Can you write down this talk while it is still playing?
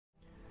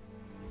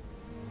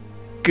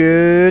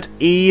Good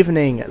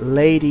evening,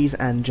 ladies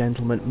and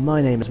gentlemen.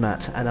 My name is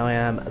Matt, and I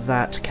am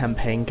that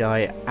campaign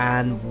guy,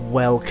 and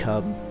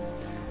welcome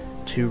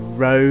to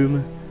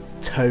Rome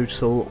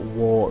Total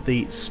War,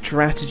 the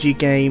strategy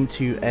game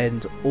to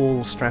end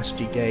all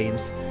strategy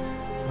games.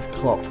 I've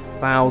clocked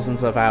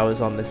thousands of hours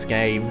on this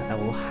game,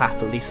 and will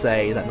happily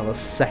say that not a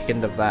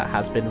second of that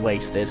has been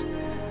wasted.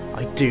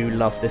 I do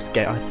love this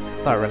game. I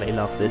thoroughly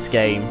love this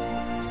game.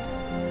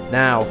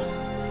 Now,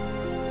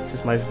 this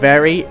is my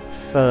very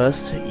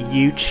first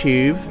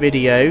YouTube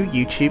video,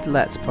 YouTube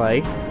Let's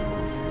Play,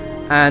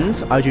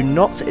 and I do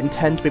not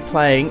intend to be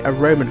playing a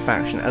Roman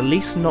faction, at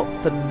least not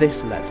for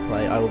this Let's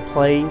Play. I will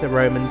play the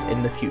Romans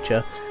in the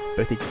future,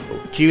 both the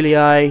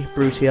Julii,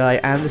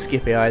 Brutii and the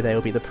Scipii. They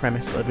will be the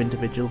premise of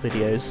individual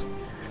videos.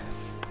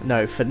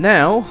 No, for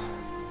now,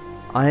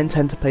 I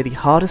intend to play the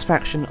hardest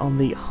faction on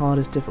the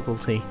hardest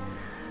difficulty.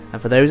 And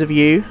for those of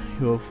you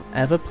who have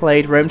ever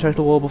played Rome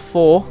Total War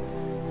before,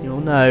 you'll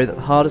know that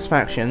the hardest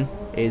faction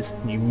is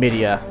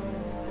Numidia.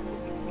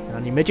 Now,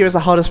 Numidia is the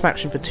hardest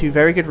faction for two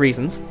very good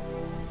reasons.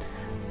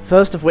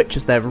 First of which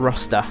is their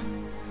roster.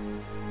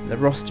 The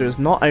roster is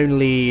not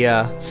only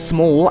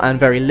small and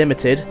very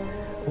limited,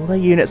 all their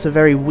units are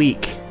very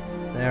weak.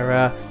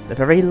 They're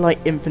very light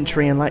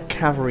infantry and light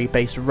cavalry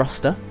based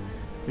roster,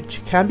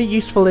 which can be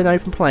useful in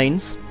open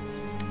plains,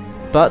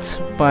 but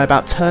by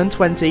about turn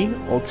 20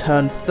 or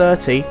turn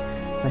 30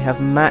 they have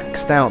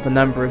maxed out the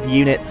number of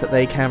units that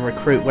they can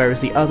recruit, whereas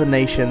the other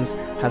nations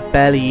have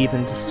barely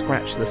even to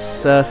scratch the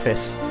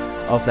surface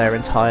of their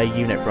entire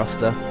unit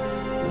roster.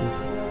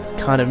 It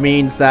kind of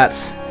means that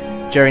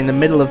during the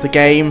middle of the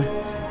game,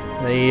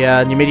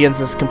 the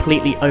Numidians are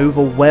completely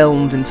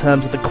overwhelmed in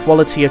terms of the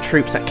quality of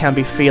troops that can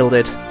be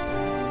fielded.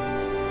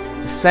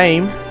 The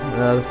same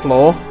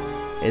flaw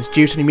is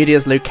due to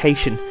Numidia's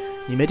location.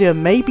 Numidia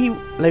may be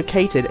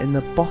located in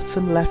the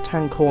bottom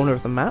left-hand corner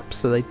of the map,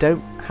 so they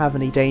don't have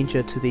any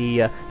danger to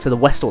the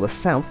west or the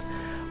south,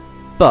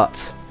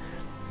 but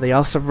they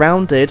are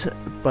surrounded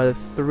by the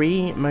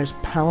three most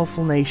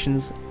powerful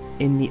nations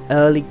in the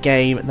early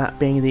game, that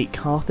being the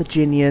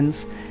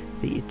Carthaginians,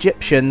 the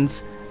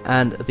Egyptians,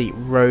 and the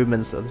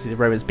Romans. Obviously the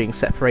Romans being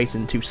separated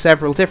into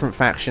several different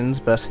factions,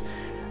 but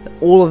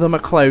all of them are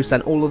close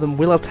and all of them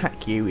will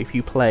attack you if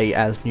you play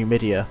as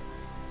Numidia.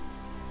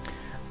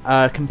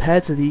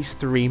 Compared to these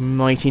three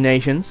mighty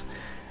nations,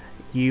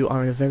 you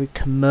are in a very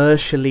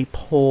commercially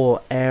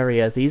poor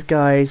area. These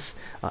guys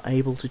are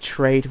able to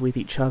trade with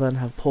each other and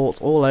have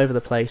ports all over the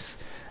place.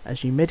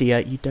 As Numidia,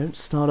 you don't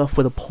start off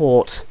with a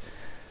port.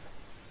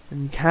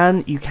 And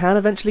you can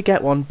eventually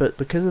get one, but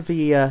because of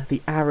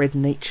the arid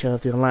nature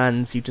of your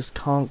lands, you just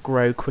can't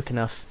grow quick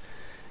enough.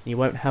 You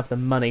won't have the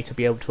money to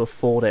be able to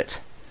afford it.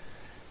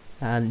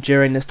 And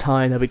during this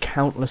time, there'll be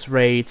countless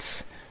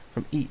raids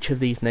from each of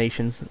these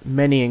nations,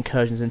 many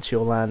incursions into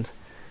your land.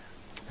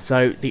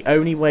 So the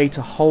only way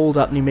to hold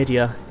up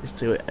Numidia is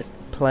to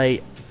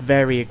play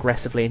very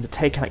aggressively and to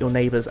take out your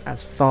neighbours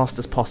as fast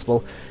as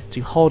possible, to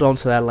hold on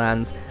to their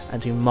lands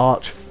and to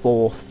march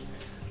forth.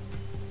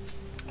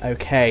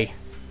 Okay,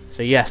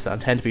 so yes, I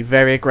intend to be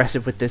very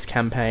aggressive with this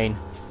campaign.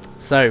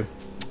 So,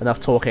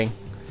 enough talking,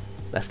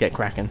 let's get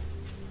cracking.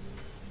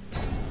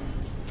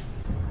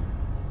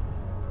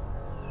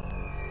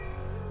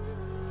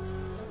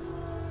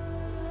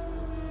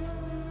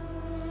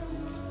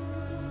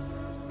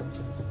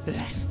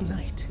 Last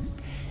night,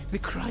 the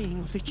crying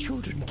of the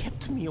children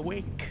kept me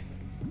awake,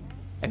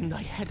 and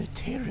I had a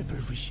terrible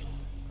vision.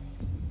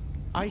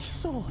 I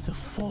saw the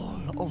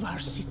fall of our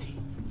city,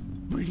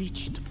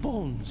 bleached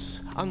bones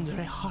under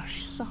a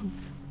harsh sun.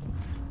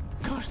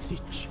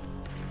 Carthage,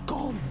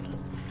 gone.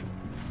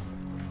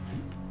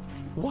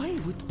 Why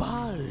would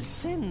Baal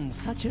send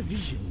such a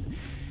vision?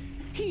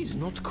 He is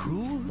not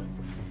cruel.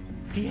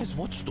 He has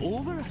watched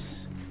over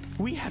us.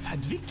 We have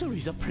had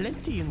victories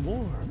aplenty in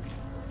war.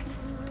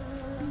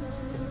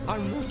 Our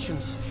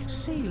merchants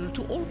sail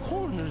to all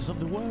corners of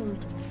the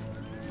world.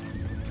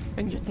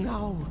 And yet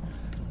now,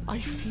 I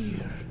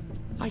fear.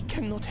 I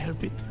cannot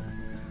help it.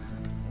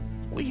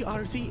 We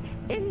are the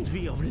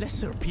envy of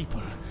lesser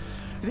people.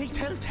 They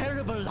tell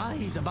terrible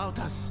lies about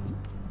us.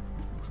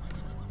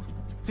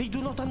 They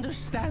do not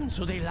understand,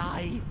 so they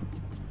lie.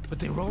 But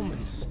the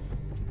Romans,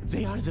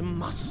 they are the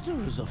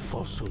masters of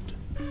falsehood.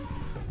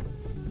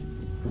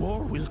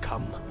 War will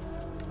come.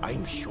 I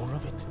am sure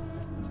of it.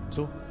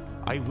 So,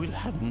 I will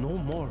have no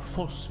more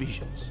false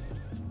visions,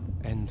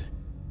 and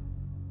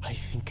I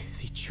think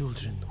the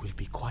children will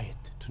be quiet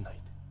tonight.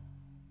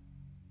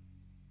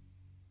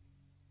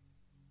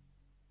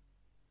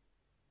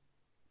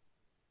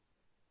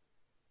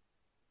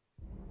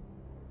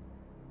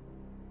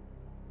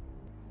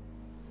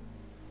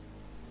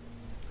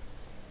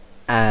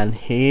 And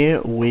here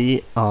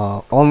we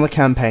are on the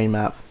campaign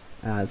map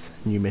as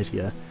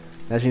Numidia.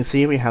 As you can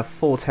see, we have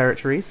 4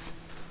 territories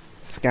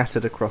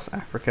scattered across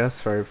Africa,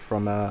 so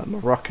from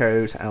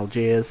Morocco to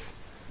Algiers,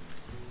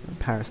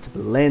 Paris to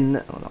Berlin,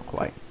 oh not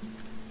quite.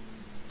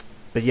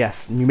 But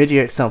yes,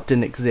 Numidia itself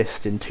didn't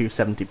exist in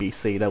 270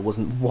 BC, there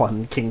wasn't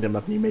one kingdom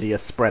of Numidia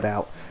spread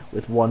out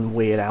with one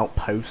weird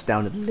outpost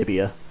down in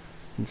Libya.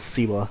 in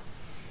Siwa.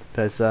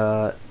 It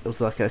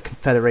was like a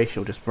confederation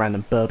of just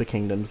random Berber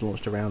kingdoms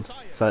launched around.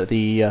 So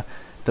the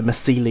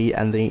Massyli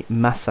and the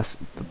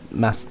Masaesyli,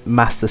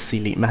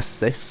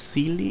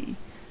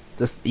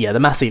 the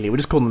Massyli. We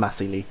just call them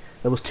Massyli.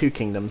 There was 2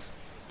 kingdoms.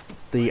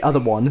 The other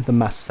one, the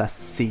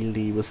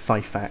Masaesyli, was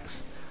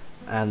Syphax,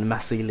 and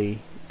Massyli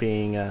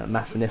being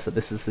Massinissa.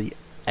 This is the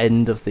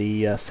end of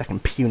the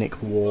Second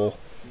Punic War,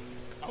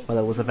 where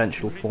there was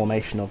eventual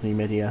formation of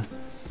Numidia.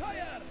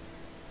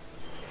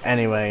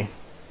 Anyway.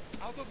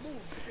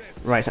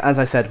 Right, as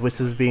I said, this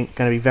is going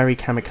to be very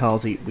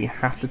kamikaze. We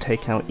have to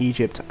take out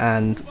Egypt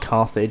and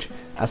Carthage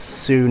as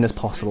soon as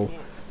possible.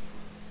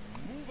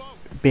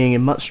 Being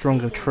in much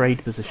stronger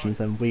trade positions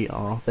than we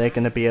are, they're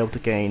going to be able to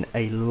gain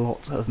a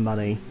lot of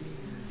money.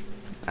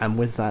 And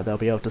with that, they'll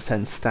be able to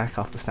send stack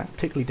after stack,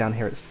 particularly down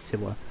here at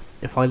Siwa.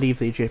 If I leave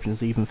the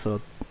Egyptians even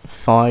for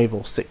 5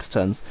 or 6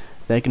 turns,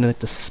 they're going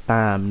to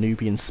spam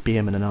Nubian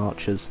spearmen and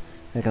archers.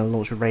 They're going to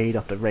launch raid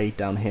after raid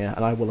down here,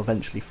 and I will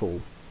eventually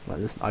fall. Like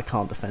this, I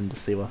can't defend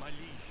Siwa,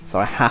 so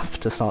I have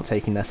to start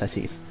taking their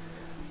cities.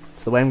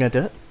 So the way I'm going to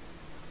do it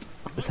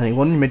is sending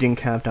 1 Numidian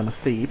cav down to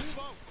Thebes,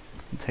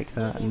 and take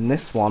that, and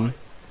this one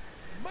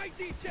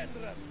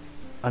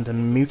under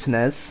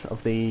Mutinez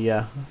of the,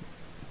 I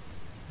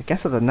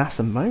guess of the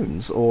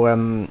Nasamones, or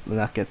I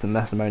guess the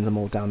Nasamones are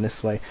more down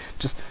this way.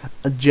 Just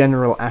a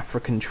general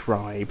African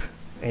tribe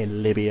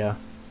in Libya.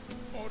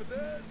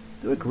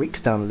 There were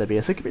Greeks down in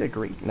Libya, so it could be a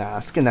Greek. Nah,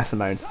 it's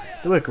Nasamones.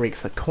 There were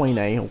Greeks, like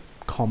Koine or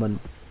Common.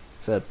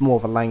 It's more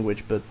of a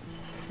language, but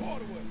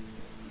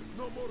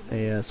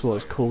it's what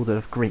it's called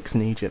of Greeks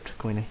in Egypt,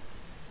 Koine.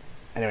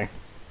 Anyway,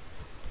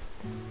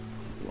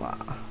 wow.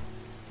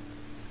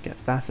 Let's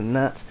get that and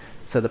that.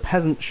 So the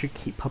peasants should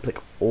keep public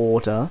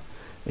order.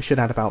 They should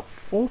add about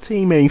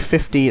 40, maybe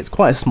 50. It's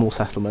quite a small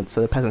settlement,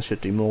 so the peasants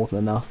should do more than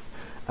enough.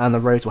 And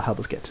the roads will help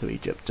us get to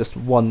Egypt. Just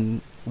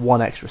one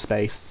extra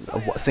space,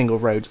 a single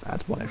road just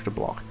adds 1 extra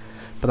block,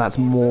 but that's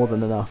more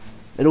than enough.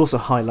 It also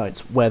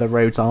highlights where the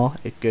roads are.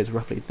 It goes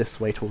roughly this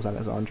way towards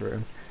Alexandria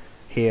and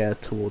here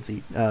towards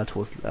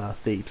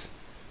Thebes.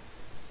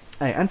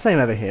 Hey, and same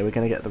over here, we're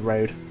going to get the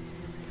road.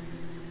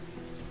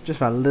 Just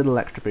for a little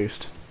extra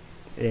boost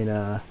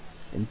in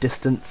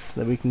distance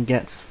that we can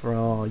get for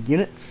our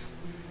units.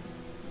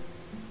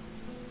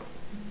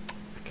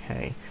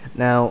 Okay,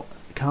 now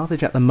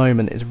Carthage at the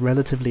moment is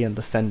relatively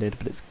undefended,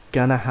 but it's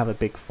gonna have a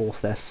big force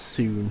there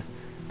soon.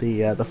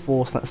 The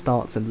force that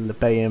starts in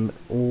Libaeum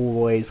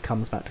always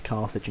comes back to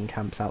Carthage and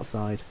camps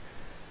outside.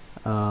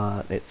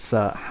 It's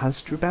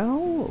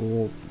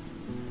Hasdrubal,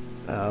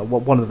 or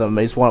one of them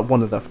is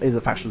one of the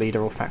either faction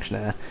leader or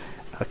factionaire.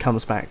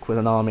 Comes back with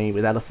an army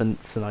with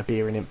elephants and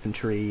Iberian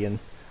infantry and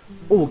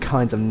all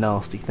kinds of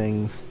nasty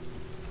things.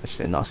 I should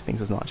say nasty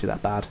things, it's not actually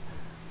that bad.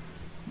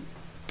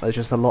 There's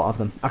just a lot of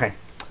them. Okay.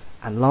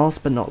 And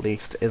last but not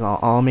least is our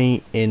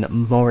army in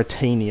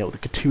Mauritania, or the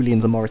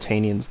Gaetulians and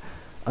Mauritanians,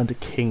 under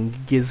King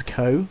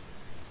Gizko,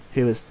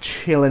 who is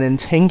chilling in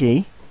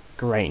Tingi.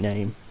 Great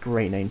name,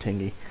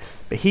 Tingi.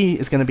 But he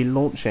is going to be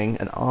launching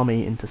an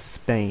army into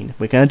Spain.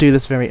 We're going to do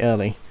this very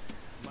early,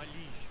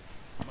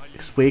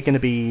 because we're going to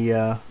be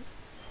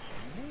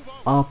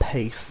our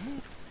pace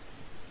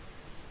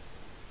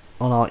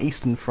on our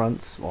eastern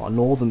front, or our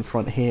northern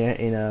front here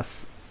in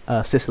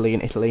Sicily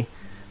and Italy,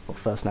 or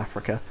first in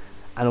Africa.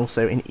 And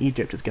also in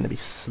Egypt it's going to be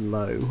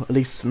slow. At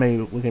least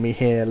maybe we're going to be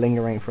here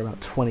lingering for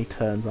about 20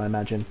 turns, I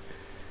imagine.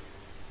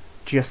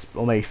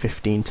 Or maybe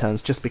 15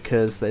 turns, just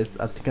because there's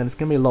going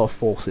to be a lot of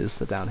forces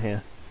down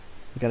here.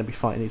 We're going to be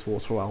fighting these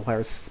wars for a while.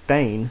 Whereas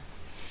Spain,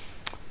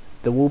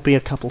 there will be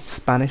a couple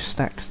Spanish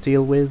stacks to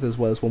deal with, as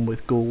well as one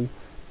with Gaul.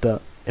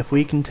 But if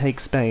we can take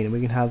Spain, and we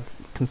can have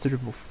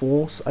considerable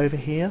force over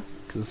here,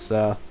 because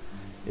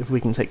if we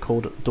can take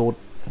Cordoba,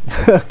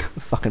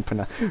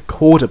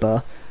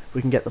 we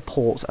can get the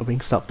ports and we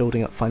can start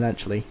building up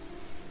financially.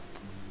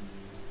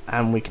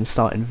 And we can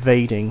start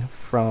invading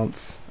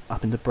France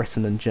up into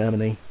Britain and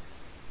Germany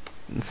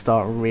and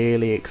start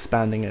really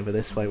expanding over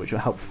this way, which will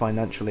help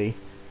financially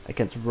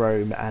against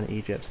Rome and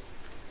Egypt.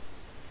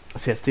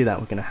 So yeah, to do that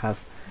we're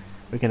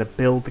going to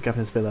build the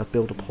governor's villa,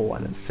 build a port,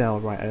 and then sail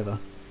right over.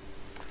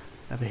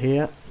 Over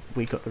here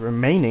we got the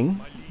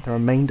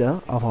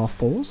remainder of our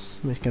force.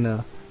 We're going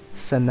to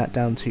send that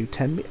down to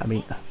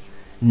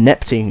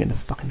Neptune and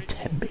fucking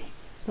Tembe.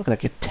 Not gonna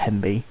get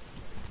Tembe.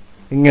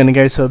 You're gonna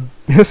go to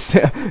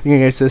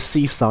a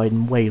seaside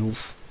in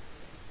Wales.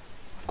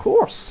 Of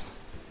course.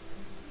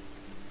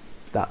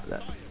 That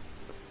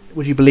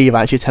would you believe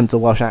I actually attempted a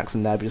Welsh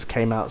accent there, but just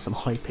came out some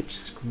high pitched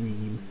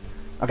scream.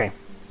 Okay.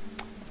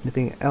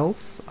 Anything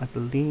else? I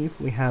believe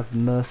we have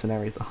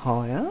mercenaries to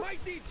hire.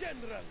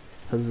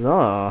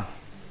 Huzzah!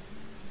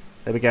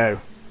 There we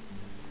go.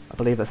 I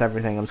believe that's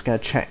everything. I'm just gonna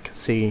check,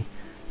 see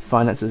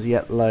finances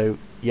yet low,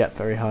 yet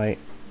very high.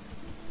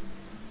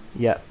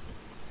 Yep.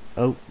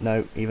 Oh,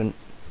 no, even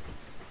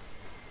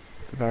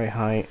very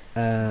high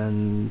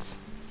and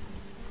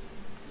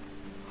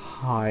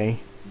high.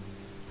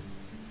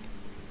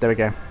 There we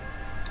go.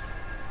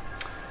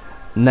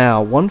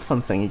 Now, one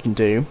fun thing you can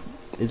do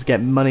is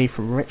get money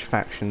from rich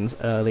factions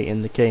early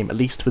in the game, at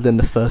least within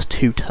the first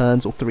 2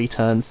 turns or 3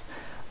 turns.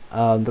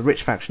 The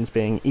rich factions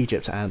being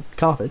Egypt and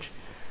Carthage.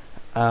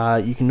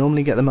 You can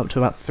normally get them up to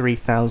about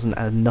 3,000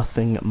 and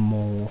nothing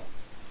more.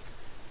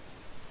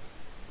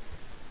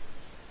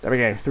 There we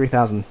go,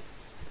 3,000.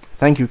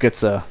 Thank you, good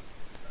sir.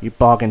 You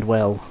bargained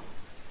well.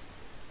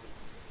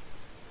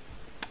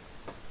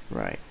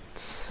 Right.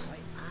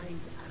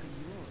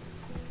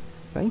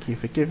 Thank you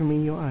for giving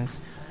me your eyes.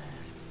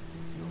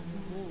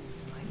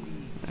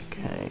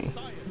 Okay.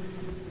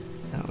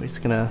 Now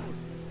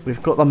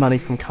we've got the money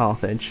from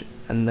Carthage,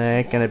 and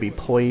they're gonna be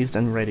poised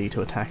and ready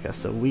to attack us,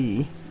 so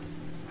we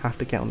have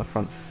to get on the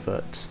front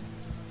foot.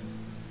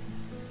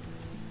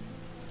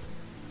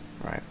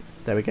 Right,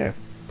 there we go.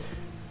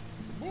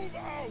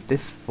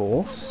 This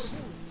force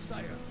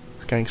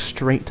is going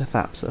straight to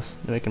Thapsus,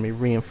 and we're going to be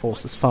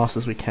reinforced as fast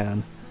as we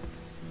can.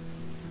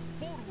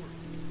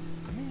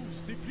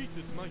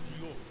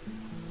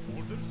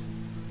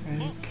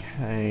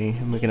 Okay,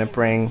 and we're going to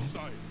bring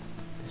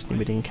this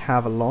Numidian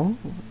cav along,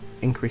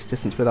 increase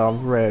distance with our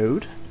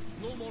road.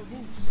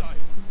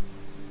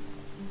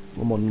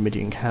 One more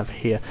Numidian cav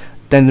here.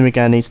 Don't think we're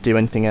going to need to do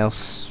anything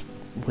else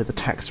with the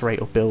tax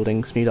rate or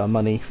buildings. We need our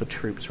money for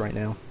troops right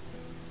now.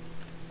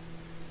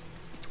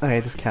 Okay,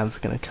 this cav's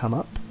going to come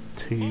up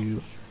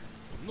to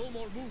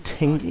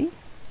Tingi,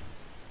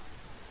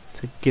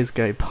 to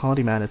Gizgo,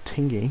 party man of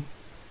Tingi,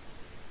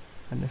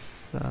 and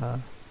this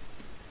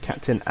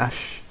Captain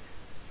Ashtazaf.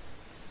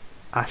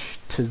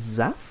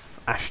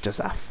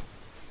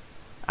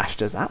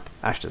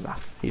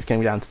 He's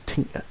going down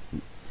to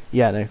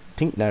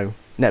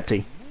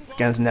Nepti.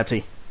 Going to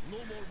Nepti.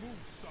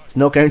 He's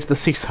not going to the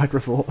seaside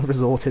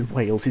resort in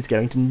Wales. He's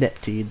going to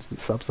Nepti in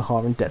the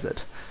sub-Saharan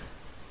desert.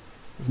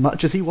 As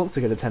much as he wants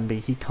to go to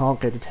Tembe, he can't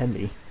go to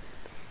Tembe.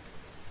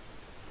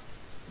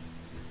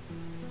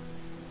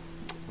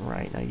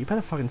 Right, now you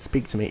better fucking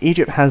speak to me.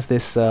 Egypt has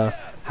this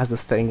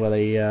thing where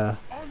they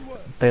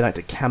like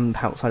to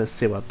camp outside a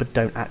sewer, but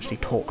don't actually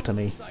talk to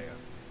me.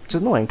 Which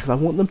is annoying, because I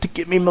want them to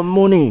give me my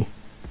money!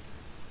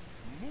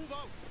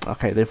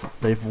 Okay,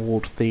 they've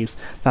walled Thebes.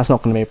 That's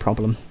not going to be a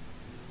problem.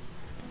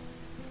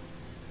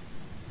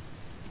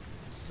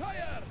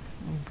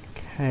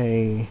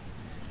 Okay. I'm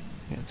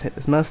going to take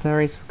this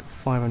mercenaries. We've got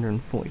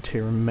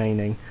 542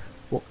 remaining.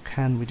 What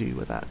can we do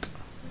with that?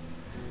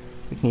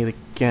 We can either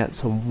get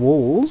some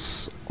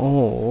walls,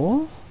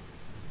 or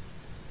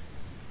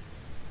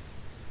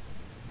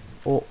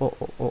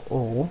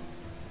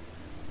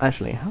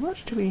actually, how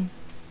much do we...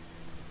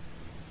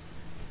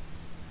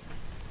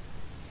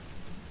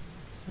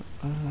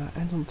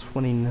 end on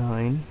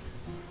 29.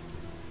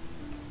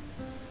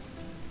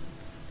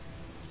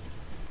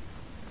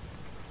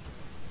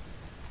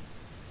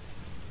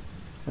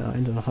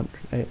 End on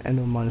 100. End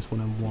on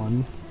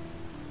 -101.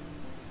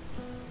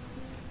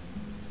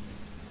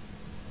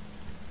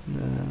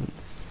 No,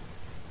 it's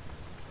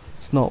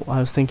not. I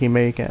was thinking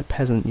maybe get a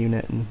peasant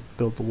unit and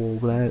build the wall,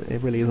 but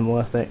it really isn't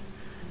worth it.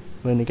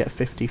 We only get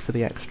 50 for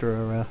the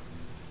extra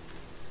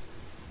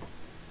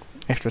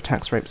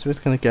tax rate. So we're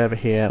just going to go over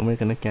here and we're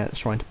going to get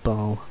Shrine to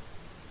Baal.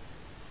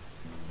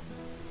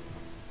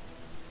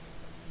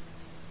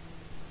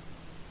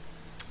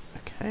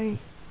 Okay. I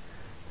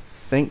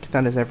think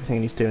that is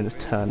everything he's doing this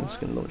turn. I'm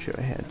just going to launch it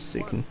ahead so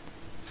you can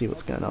see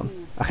what's going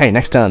on. Okay,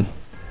 next turn.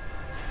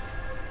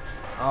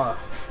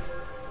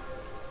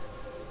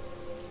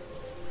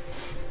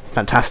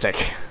 Fantastic.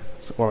 I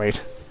was worried.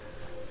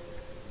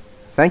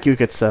 Thank you,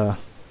 good sir.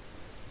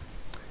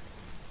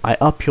 I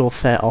up your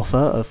fair offer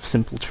of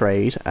simple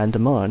trade and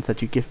demand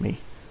that you give me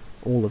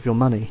all of your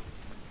money.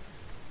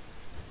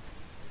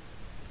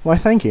 Why,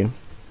 thank you.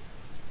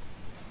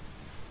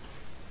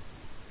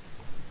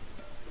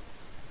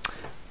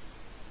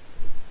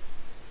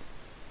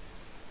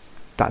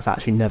 That's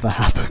actually never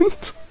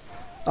happened.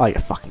 Oh, you're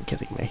fucking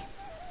kidding me.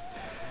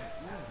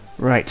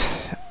 Right.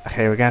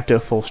 Okay, we're gonna have to do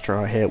a false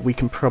draw here. We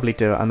can probably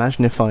do it.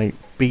 Imagine if I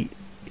beat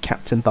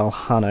Captain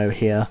Valhano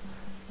here.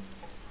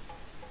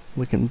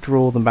 We can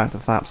draw them back to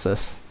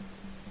Thapsus,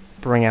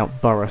 bring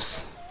out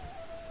Burrus,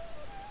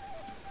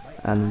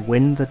 and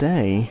win the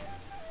day.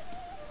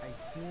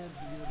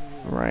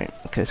 Right,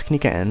 okay, so can you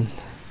get in?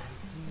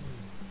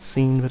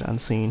 Seen but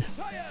unseen.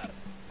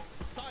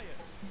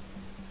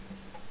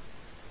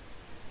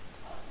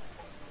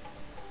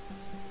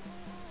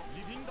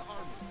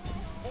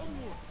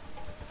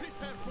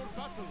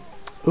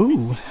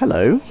 Ooh,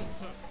 hello.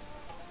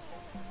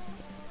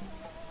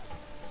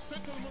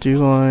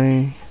 Do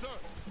I...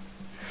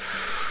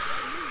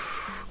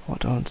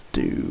 What do I want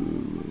to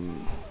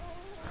do?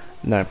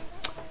 No.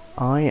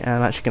 I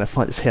am actually going to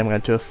fight this here. I'm going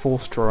to do a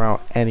force draw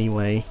out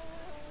anyway.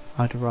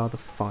 I'd rather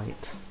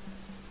fight.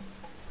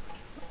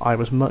 I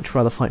would much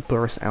rather fight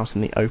Burrus out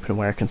in the open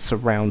where I can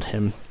surround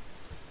him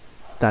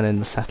than in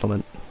the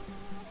settlement.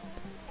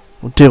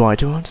 Or do I?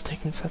 Do I want to take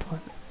him in the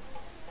settlement?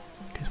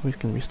 Because he's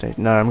going to be stayed.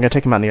 No, I'm going to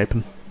take him out in the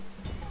open.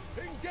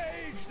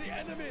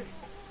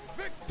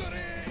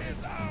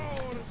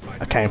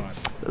 Okay,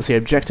 so the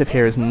objective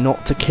here is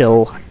not to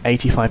kill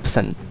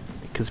 85%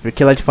 because if we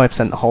kill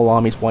 85%, the whole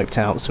army's wiped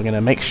out. So we're going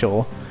to make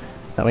sure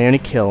that we only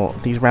kill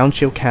these round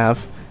shield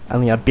cav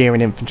and the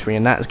Iberian infantry,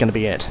 and that is going to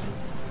be it.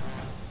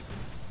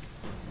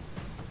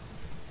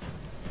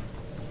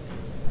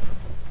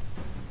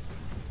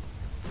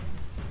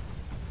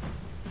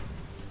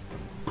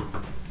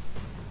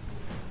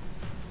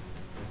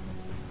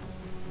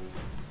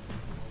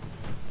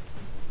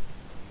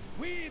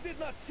 We did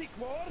not seek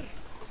war.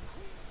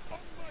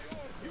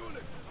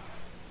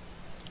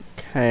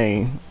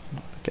 Okay,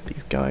 get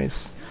these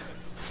guys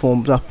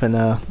formed up in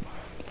a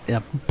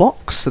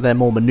box so they're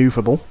more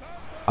manoeuvrable.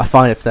 I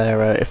find if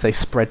they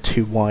spread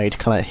too wide,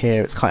 kind of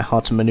here, it's quite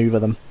hard to manoeuvre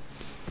them.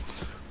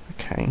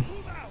 Okay,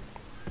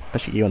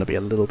 especially you want to be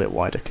a little bit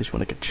wider because you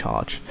want a good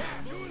charge.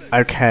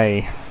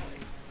 Okay.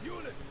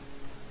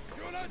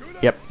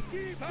 Yep.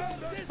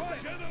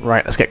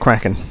 Right, let's get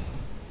cracking.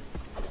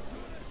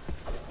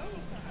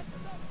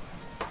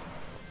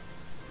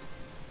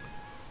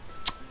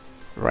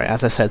 Right,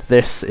 as I said,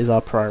 this is our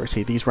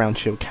priority, these round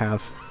shield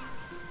cav.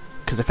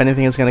 Because if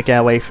anything is going to get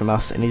away from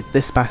us in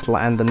this battle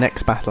and the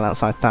next battle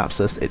outside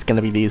Thapsus, it's going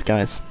to be these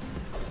guys.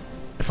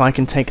 If I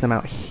can take them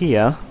out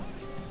here,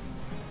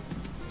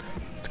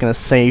 it's going to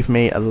save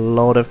me a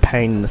lot of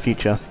pain in the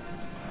future.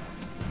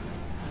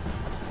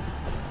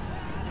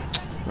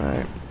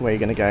 Right, where are you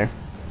going to go?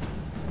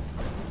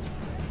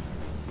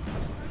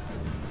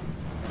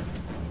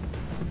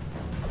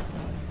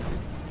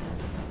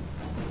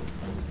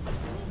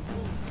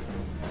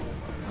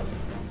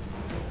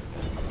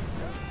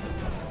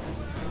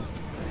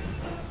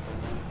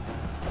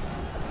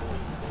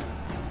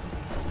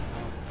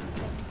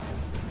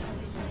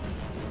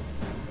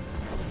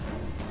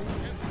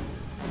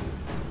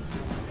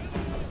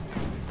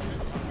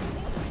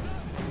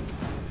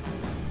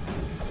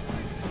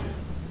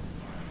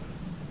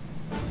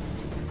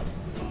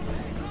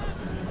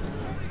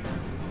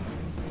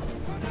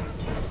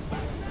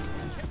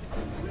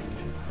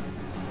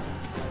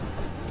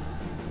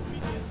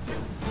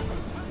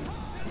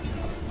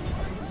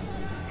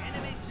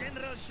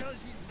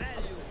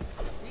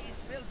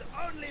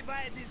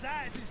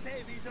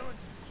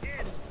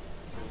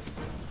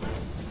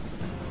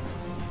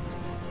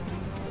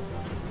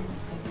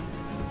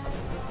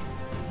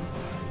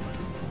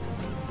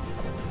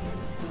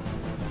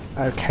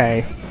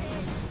 Okay.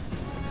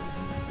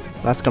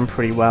 That's gone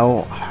pretty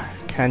well.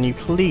 Can you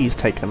please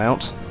take them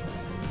out?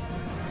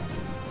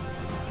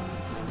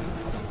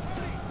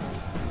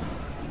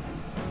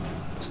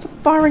 Stop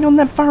firing on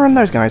them, fire on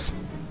those guys.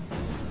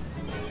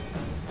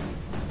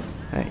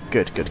 Hey,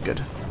 good, good,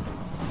 good.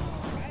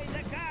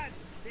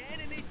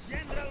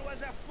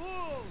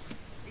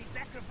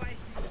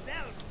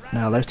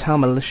 Now, those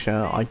town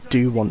militia I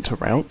do want to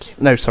rout.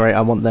 No, sorry,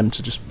 I want them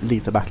to just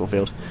leave the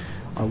battlefield.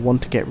 I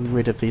want to get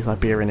rid of these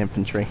Iberian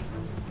infantry.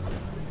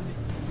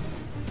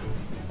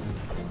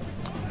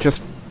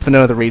 Just for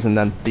no other reason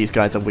than these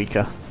guys are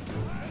weaker.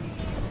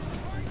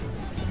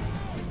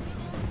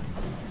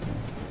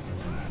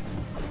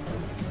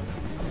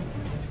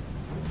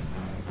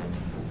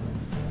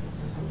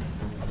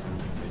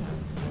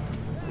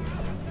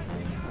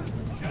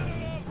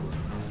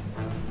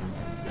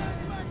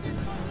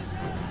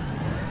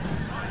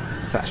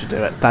 That should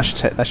do it.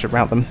 That should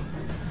rout them.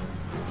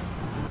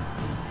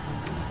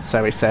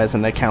 So he says,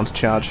 and they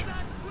countercharge.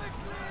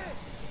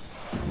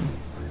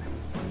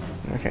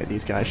 Okay,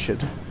 these guys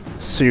should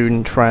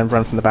soon try and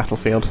run from the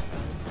battlefield.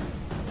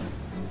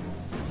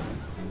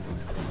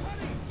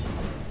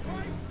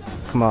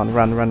 Come on,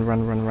 run, run,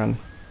 run, run, run.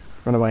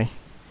 Run away.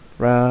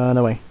 Run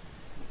away.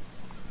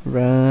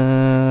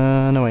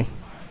 Run away.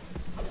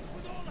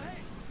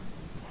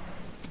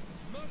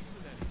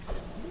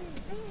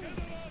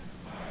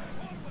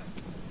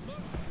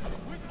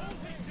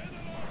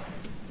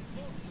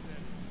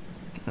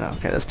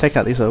 Okay, let's take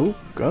out these. Oh,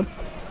 God.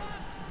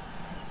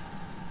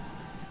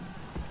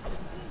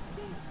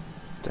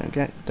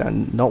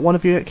 Not one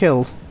of you get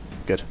killed.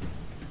 Good.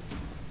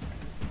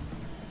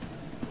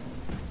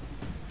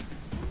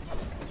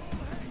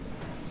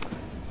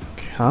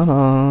 Come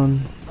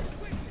on.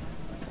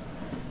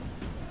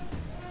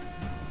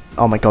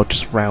 Oh my God,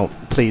 just rout.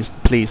 Please,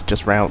 please,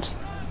 just rout.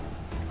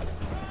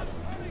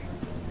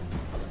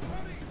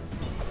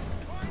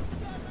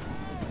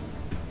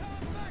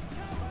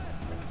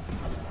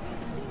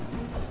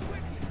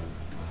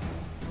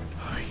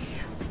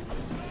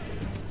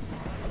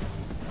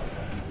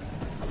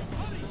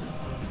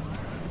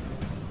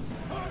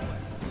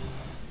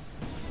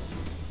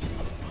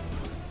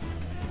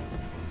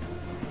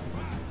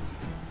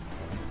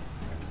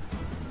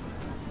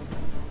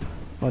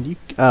 Well, you.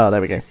 Oh,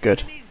 there we go.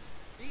 Good.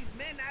 These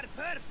men are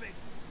perfect.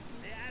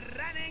 They are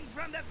running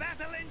from the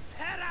battle in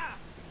terror.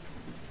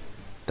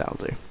 That'll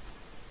do.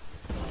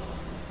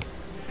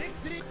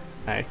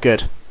 Alright,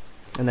 good.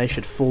 And they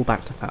should fall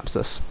back to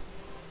Thapsus.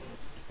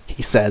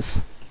 He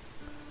says.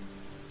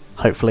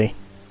 Hopefully.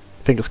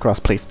 Fingers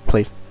crossed, please,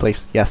 please,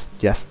 please. Yes,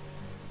 yes.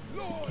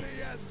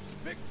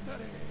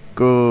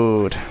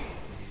 Good.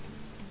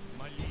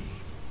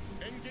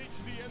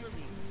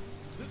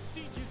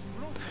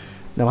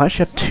 Now I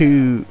actually have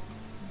two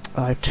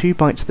I have 2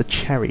 bites of the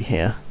cherry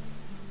here,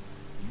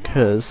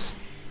 because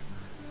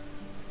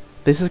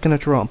this is going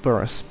to draw up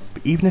Burrus.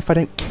 But even if I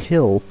don't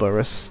kill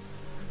Burrus,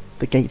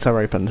 the gates are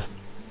opened.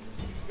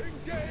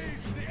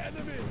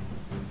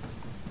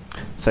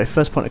 So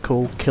first point of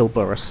call, kill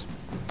Burrus.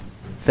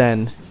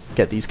 Then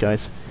get these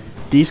guys.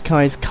 These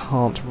guys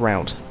can't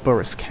rout,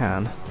 Burrus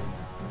can.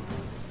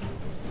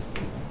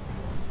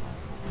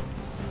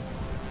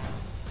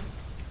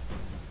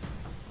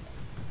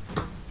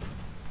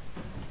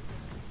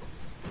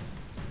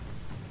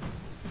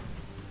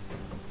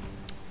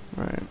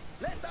 Right.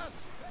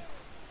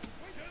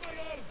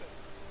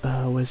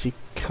 Where's he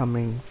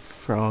coming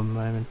from?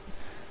 I haven't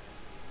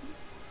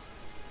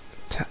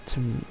tapped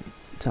him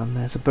down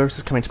there. So Burrus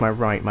is coming to my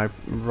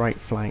right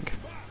flank.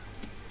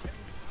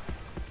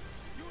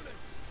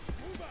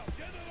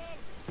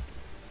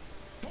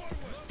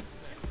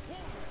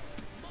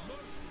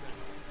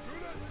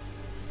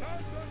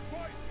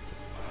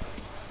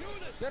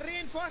 The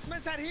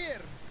reinforcements are here,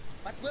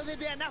 but will they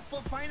be enough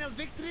for final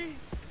victory?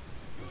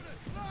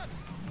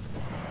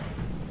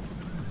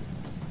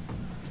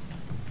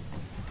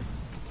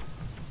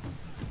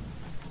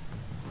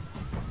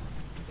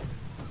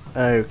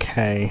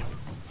 Okay.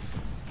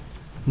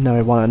 Now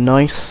I want a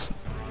nice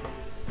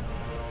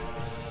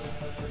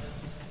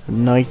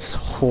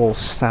horse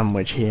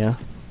sandwich here.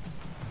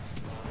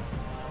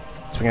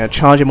 So we're going to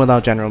charge in with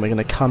our general, and we're going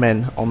to come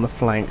in on the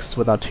flanks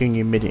with our 2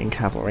 Numidian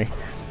cavalry,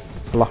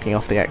 blocking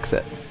off the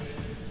exit.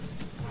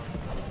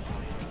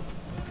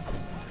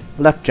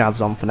 Left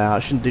jabs on for now,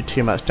 it shouldn't do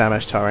too much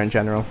damage to our own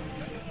general.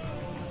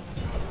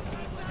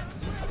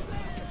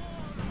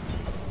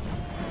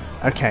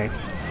 Okay.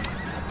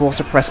 We'll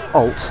also press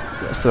Alt,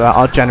 so that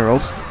our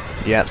generals,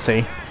 yep,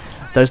 see,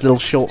 those little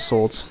short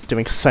swords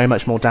doing so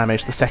much more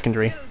damage, the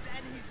secondary.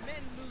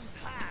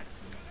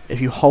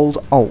 If you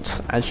hold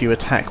Alt as you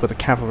attack with a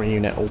cavalry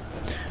unit, or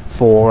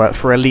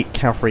for elite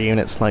cavalry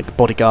units like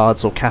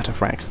bodyguards or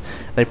cataphracts,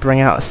 they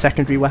bring out a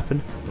secondary weapon,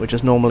 which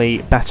is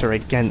normally better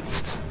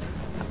against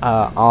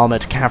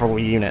armoured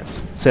cavalry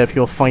units. So if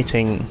you're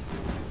fighting,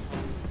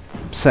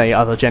 say,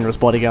 other generals'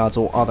 bodyguards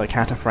or other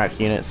cataphract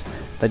units,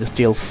 they just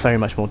deal so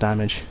much more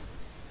damage.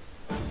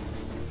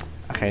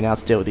 Okay, now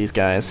to deal with these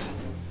guys.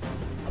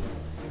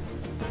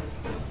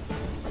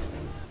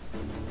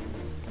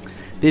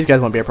 These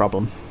guys won't be a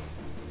problem.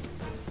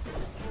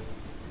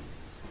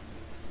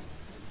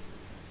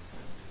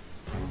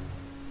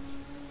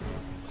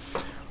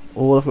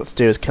 All I've got to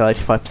do is kill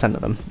 85%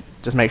 of them.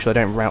 Just make sure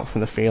they don't rout from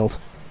the field.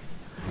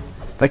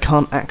 They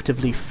can't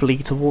actively flee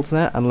towards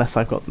there unless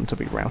I've got them to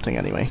be routing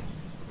anyway.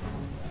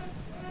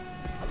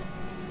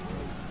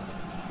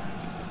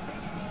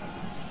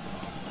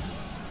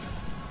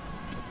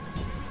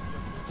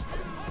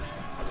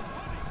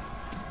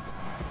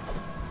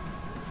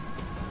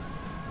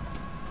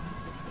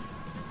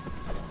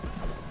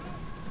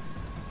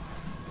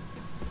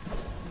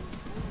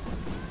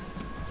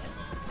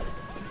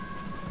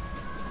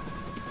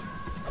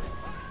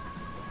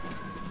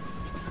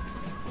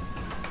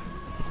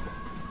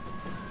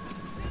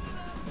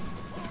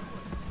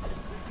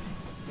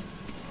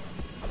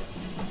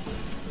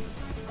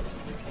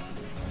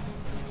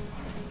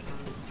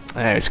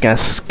 It's going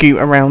to scoot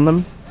around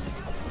them.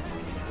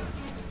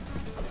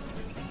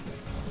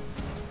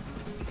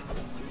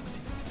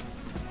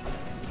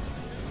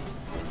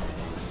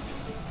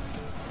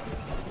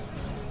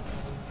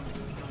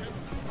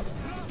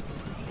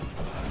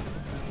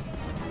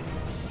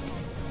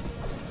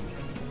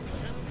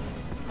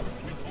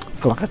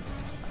 Got like a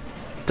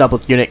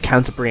double unit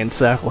Canterbury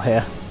circle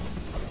here.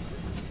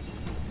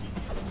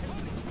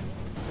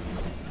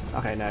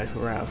 Okay, no,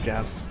 we're out of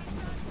jabs.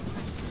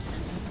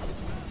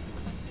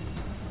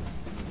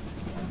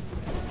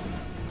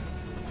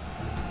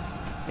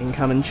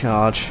 Incoming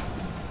charge.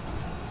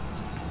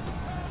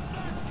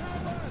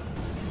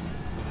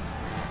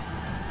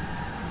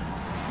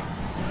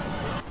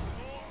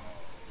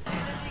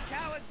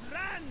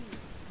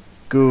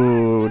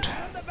 Good.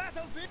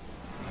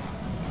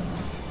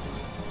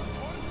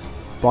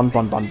 Bon.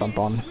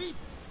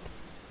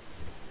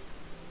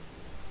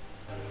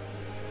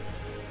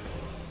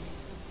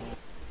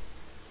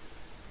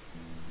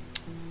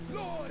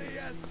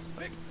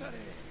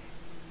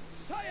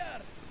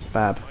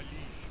 Fab.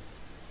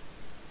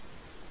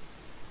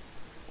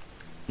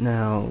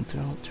 Now, do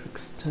I want to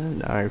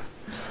exterminate? No.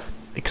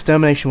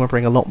 Extermination will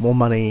bring a lot more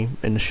money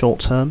in the short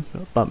term.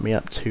 It'll bump me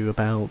up to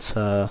about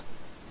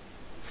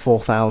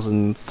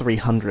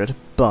 4,300,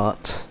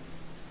 but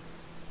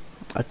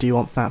I do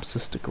want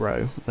Thapsus to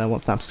grow, and I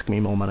want Thapsus to give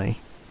me more money.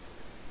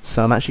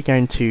 So I'm actually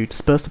going to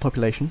disperse the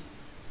population,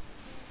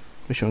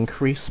 which will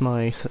increase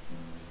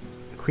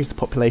the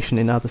population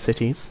in other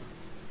cities.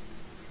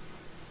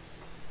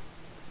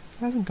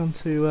 It hasn't gone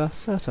to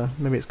Cirta.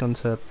 Maybe it's gone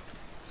to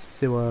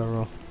Siwa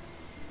or...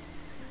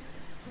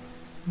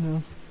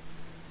 No.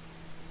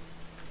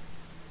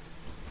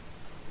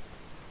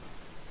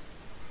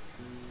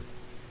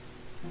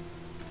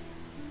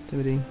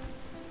 Activity.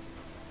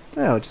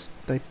 Oh, just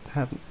they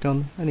haven't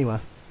gone anywhere.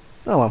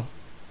 Oh well.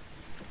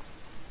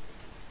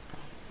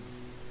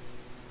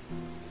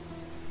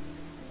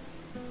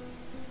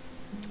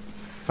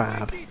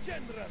 Fab.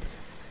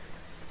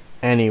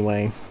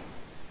 Anyway,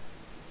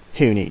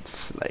 who needs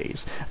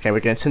slaves? Okay, we're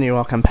going to continue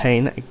our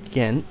campaign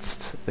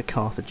against the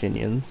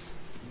Carthaginians.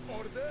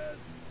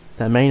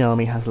 Their main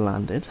army has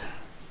landed.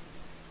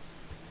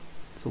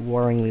 It's a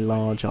worryingly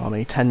large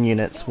army, 10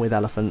 units with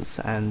elephants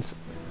and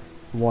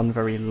one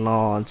very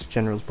large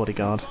general's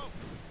bodyguard.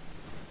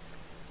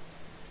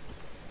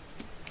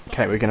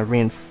 Okay, we're going to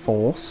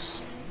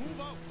reinforce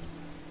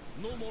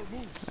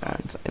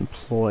and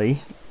employ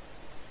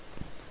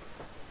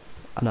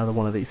another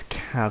one of these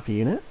cav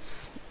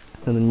units,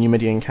 and the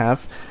Numidian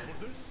cav.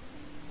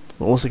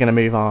 We're also going to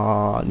move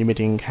our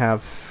Numidian cav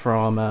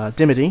from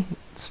Dimity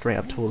straight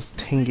up towards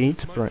Tingi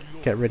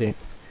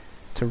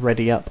to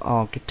ready up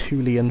our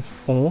Gaetulian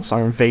force,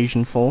 our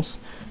invasion force.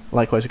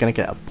 Likewise, we're going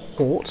to get a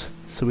port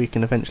so we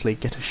can eventually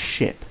get a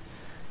ship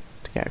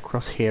to get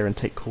across here and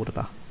take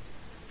Cordoba.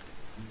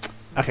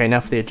 Okay, now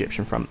for the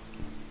Egyptian front.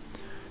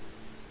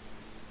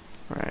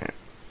 Right.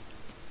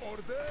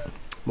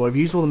 Well, we've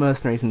used all the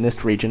mercenaries in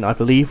this region. I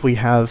believe we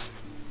have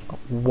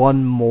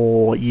one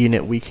more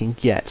unit we can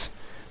get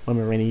when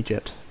we're in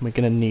Egypt. We're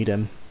going to need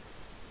him.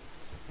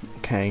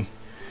 Okay.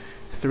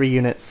 3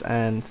 units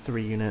and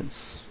 3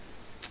 units.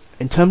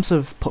 In terms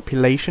of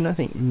population, I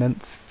think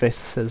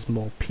Memphis has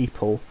more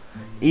people.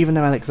 Even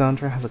though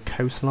Alexandria has a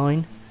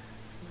coastline,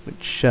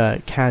 which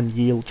can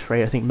yield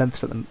trade, I think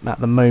Memphis at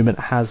the moment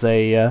has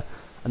a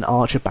an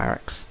archer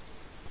barracks.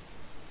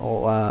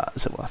 Or,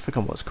 so I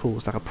forgot what it's called,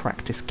 it's like a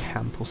practice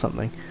camp or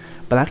something.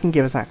 But that can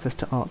give us access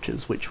to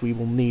archers, which we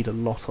will need a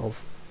lot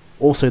of.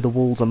 Also, the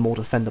walls are more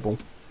defendable.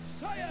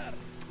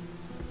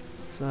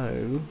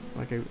 So,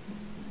 I go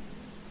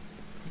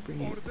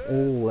bring it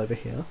all over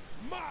here.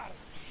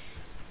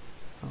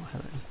 Oh,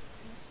 hello.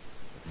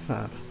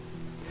 Fab.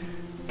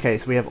 Okay,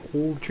 so we have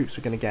all the troops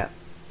we're going to get.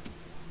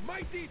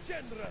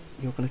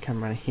 You're going to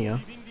come around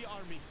here.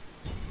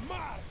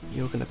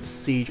 You're going to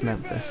besiege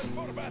Memphis.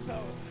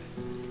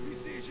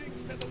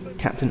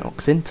 Captain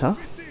Oxinta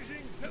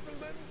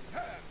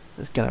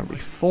is going to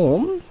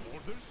reform,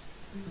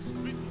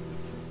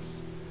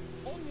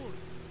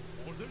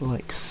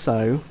 like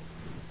so,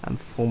 and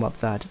form up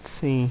there. I did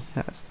see,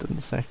 that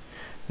doesn't say.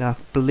 Now I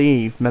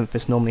believe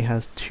Memphis normally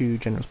has 2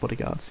 general's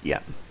bodyguards.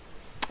 Yeah.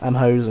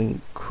 Amhos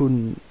and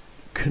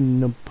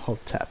Kunumhotep.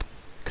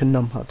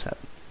 Kunotep.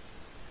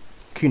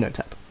 You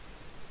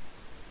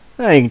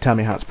can tell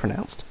me how it's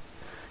pronounced.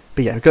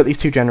 But yeah, we've got these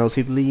 2 generals.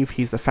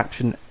 He's the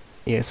faction.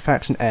 He is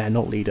faction heir,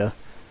 not leader,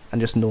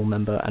 and just normal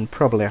member, and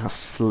probably a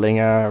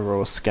slinger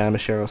or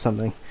skirmisher or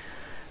something.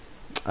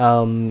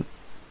 Oh,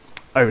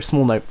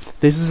 small note.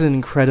 This is an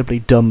incredibly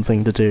dumb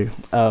thing to do.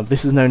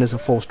 This is known as a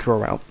forced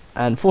draw-out,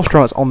 and forced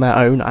draw-outs on their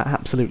own are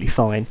absolutely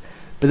fine,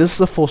 but this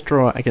is a forced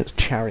draw-out against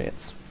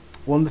chariots.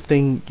 One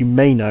thing you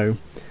may know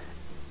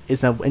is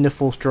that in a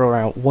forced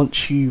draw-out,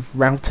 once you've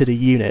routed a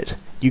unit,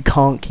 you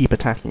can't keep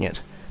attacking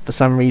it. For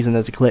some reason,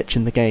 there's a glitch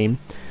in the game.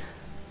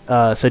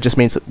 So it just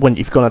means that when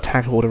you've got an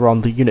attack order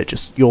on,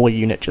 your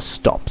unit just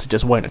stops. It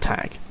just won't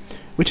attack,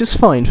 which is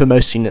fine for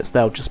most units.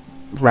 They'll just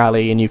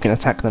rally and you can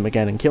attack them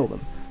again and kill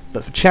them.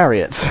 But for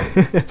chariots,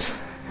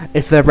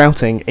 if they're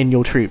routing in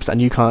your troops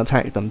and you can't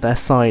attack them, their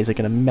size are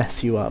going to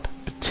mess you up,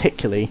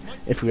 particularly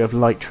if we have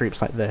light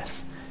troops like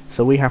this.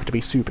 So we have to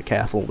be super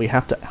careful. We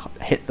have to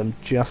hit them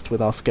just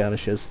with our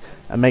skirmishers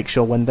and make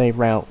sure when they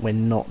rout, we're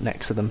not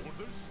next to them.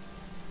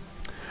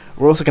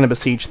 We're also going to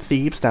besiege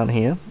Thebes down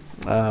here.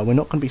 We're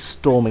not going to be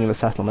storming the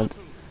settlement.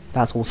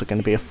 That's also going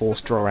to be a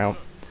forced draw-out.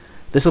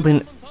 This will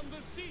be...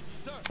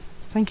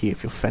 Thank you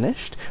if you're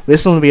finished.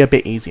 This one will be a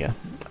bit easier.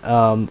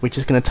 We're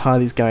just going to tire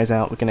these guys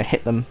out. We're going to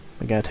hit them.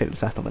 We're going to take the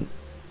settlement.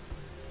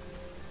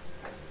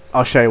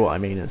 I'll show you what I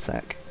mean in a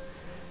sec.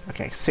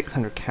 Okay,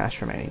 600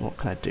 cash remaining. What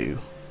can I do?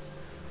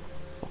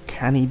 What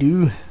can he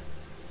do?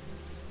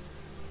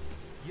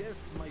 Yes,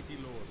 mighty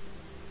lord.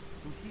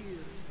 To hear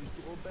is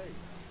to obey.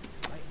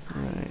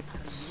 Right.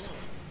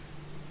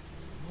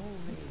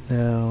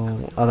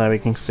 Now, although we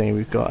can see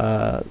we've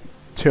got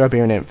 2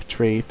 Iberian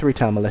infantry, 3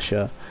 town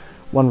militia,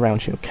 1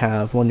 round shield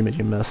cav, 1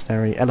 Numidian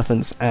mercenary,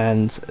 elephants,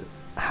 and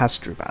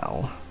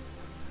Hasdrubal,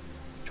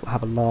 which will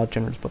have a large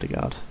general's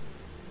bodyguard.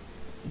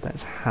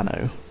 That's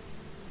Hanno.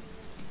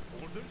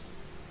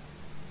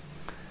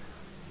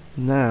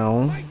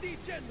 Now,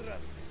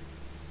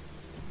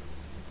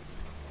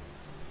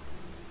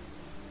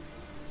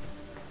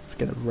 let's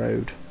get a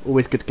road.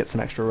 Always good to get some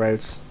extra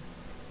roads.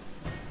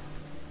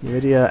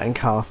 Numidia and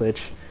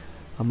Carthage.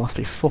 I must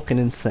be fucking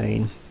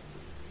insane.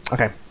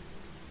 Okay.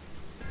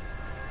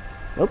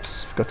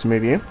 Oops, forgot to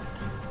move you.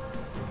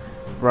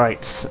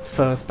 Right,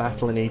 first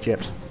battle in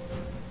Egypt.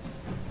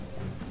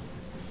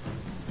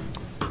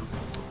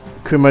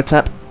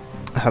 Kumotep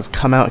has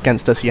come out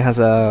against us. He has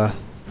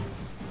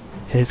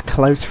his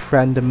close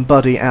friend and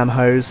buddy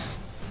Amhos,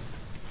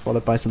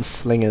 followed by some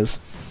slingers.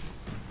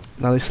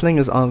 Now these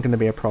slingers aren't going to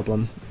be a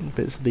problem,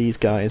 but it's these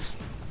guys.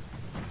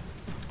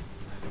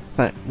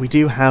 Now, we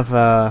do have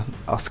our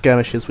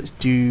skirmishers which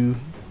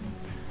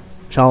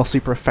are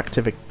super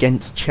effective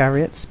against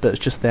chariots, but it's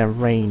just their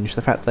range,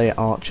 the fact they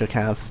archer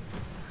cav.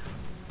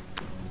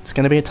 It's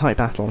going to be a tight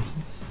battle.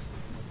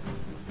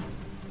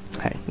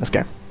 Hey, let's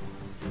go.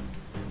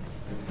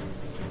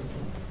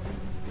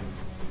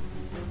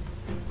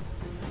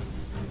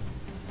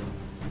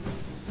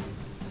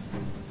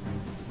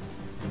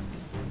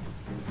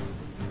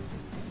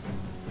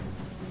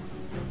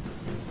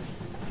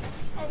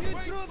 New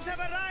troops have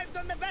arrived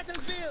on the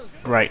battlefield.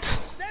 Right.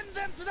 Send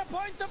them to the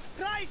point of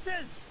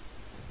crisis.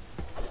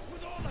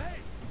 With all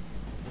haste.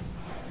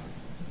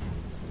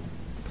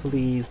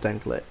 Please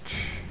don't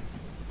glitch.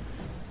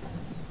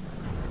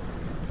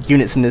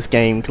 Units in this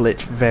game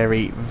glitch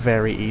very,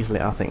 very easily.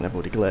 I think they've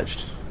already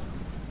glitched.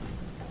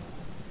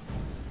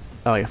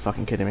 Oh, you're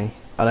fucking kidding me.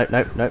 Oh, no,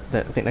 no, no. I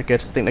think they're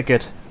good. I think they're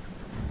good.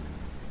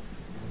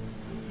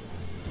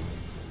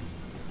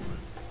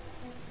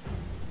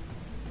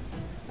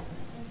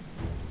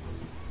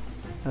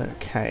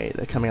 Okay,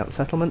 they're coming out the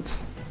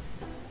settlement.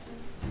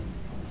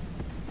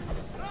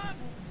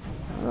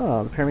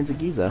 Oh, the pyramids of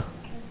Giza.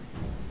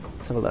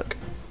 Let's have a look.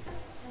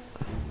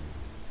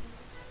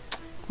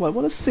 Well, I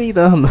want to see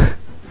them.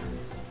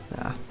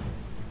 Ah.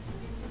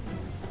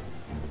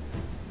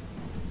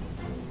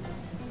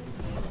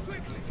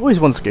 I've always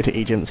wanted to go to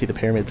Egypt and see the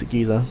pyramids of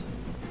Giza.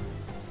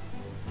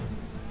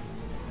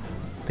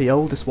 The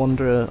oldest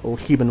wonder, or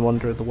human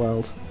wonder of the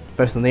world.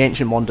 Both in the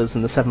ancient wonders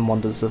and the seven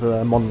wonders of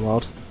the modern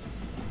world.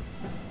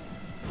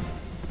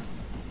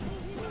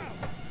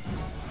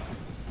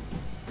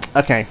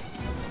 Okay.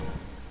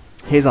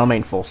 Here's our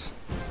main force.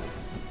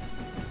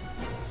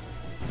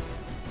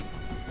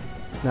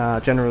 Now,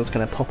 General's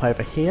going to pop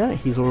over here.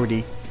 He's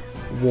already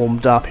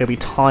warmed up. He'll be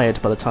tired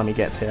by the time he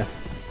gets here.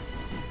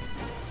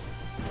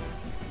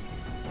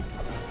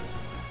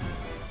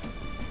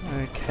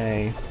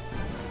 Okay.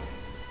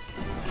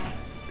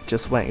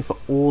 Just waiting for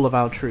all of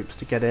our troops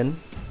to get in.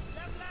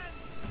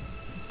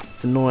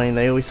 It's annoying,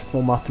 they always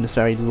form up in this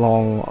very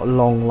long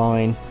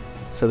line.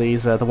 So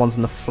these are the ones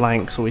on the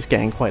flanks always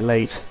getting quite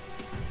late.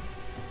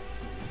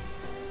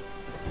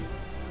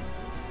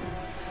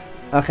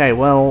 Okay,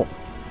 well,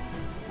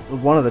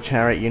 one of the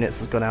chariot units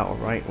has gone out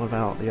alright. What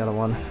about the other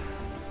one?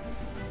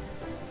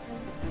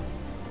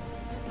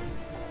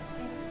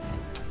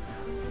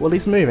 Well,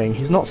 he's moving.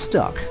 He's not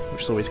stuck,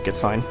 which is always a good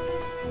sign.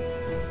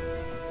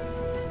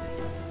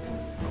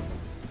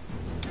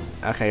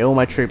 Okay, all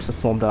my troops are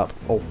formed up.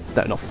 Oh,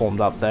 they're not formed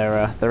up.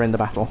 They're in the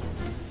battle.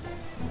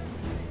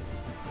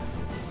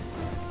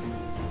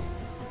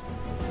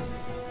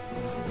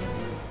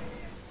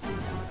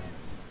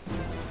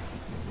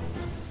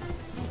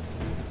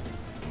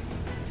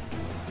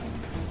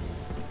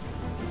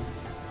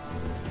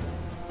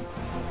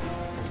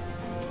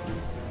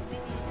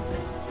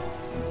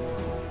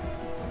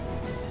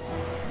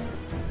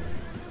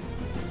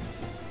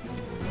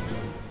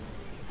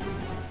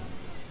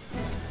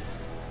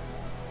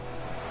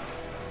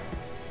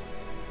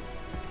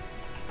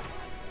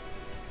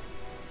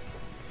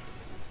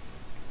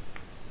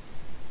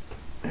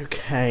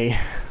 Okay.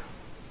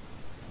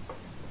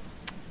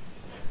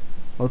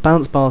 Well, the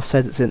balance bar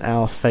said it's in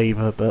our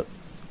favour, but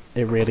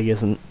it really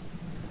isn't.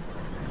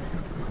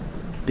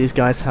 These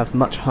guys have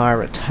much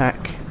higher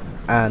attack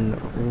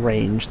and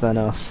range than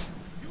us.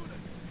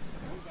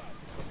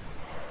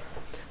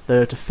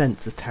 Their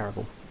defence is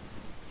terrible.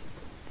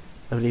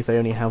 I believe they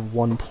only have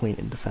 1 point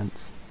in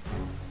defence.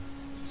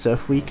 So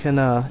if we can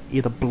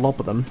either blob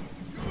them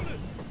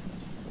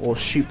or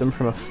shoot them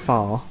from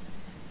afar,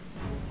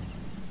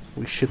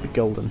 we should be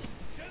golden.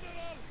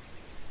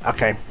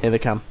 Okay, here they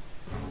come.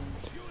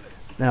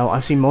 Now,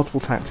 I've seen multiple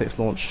tactics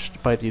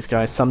launched by these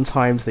guys.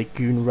 Sometimes they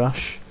goon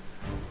rush.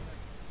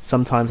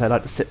 Sometimes they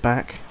like to sit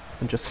back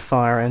and just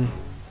fire in.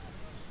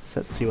 So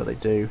let's see what they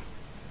do.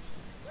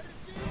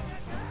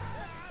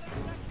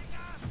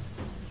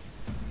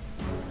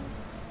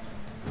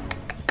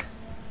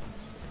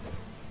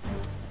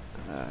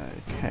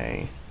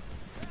 Okay.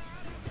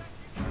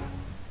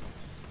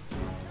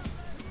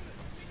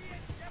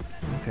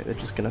 Okay, they're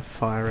just gonna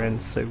fire in,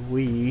 so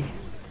we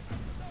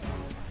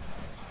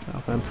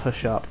are going to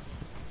push up.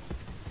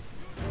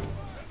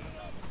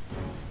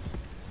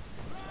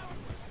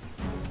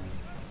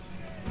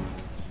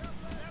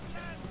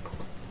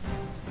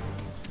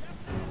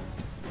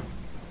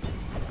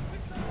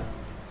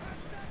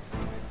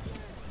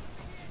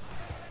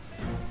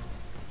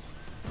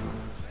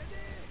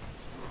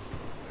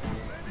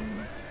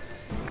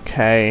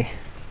 Okay.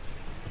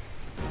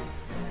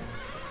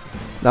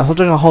 Now, I'm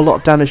doing a whole lot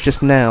of damage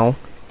just now.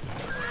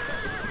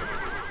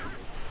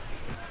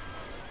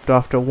 But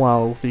after a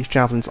while, these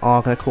javelins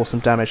are going to cause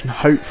some damage and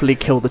hopefully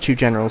kill the two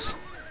generals.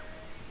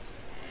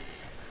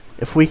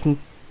 If we can...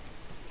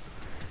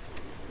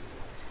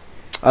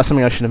 That's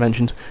something I should have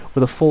mentioned.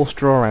 With a forced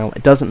draw out,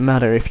 it doesn't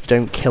matter if you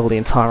don't kill the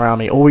entire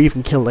army, or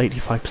even kill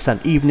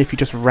 85%. Even if you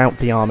just rout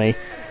the army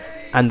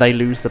and they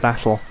lose the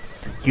battle,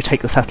 you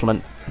take the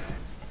settlement.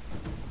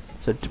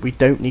 So we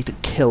don't need to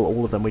kill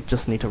all of them, we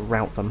just need to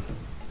rout them.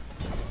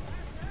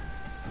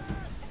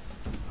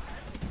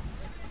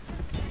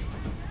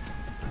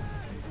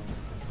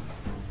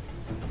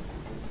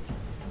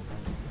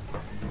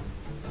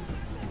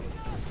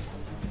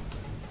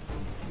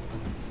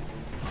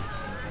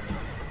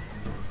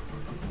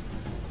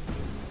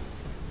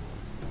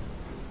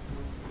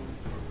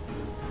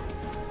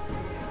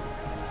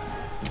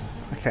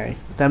 Okay,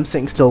 them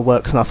sitting still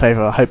works in our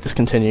favour. I hope this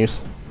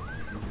continues.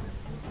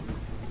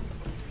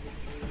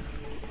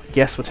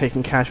 Yes, we're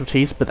taking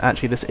casualties, but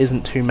actually this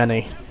isn't too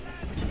many.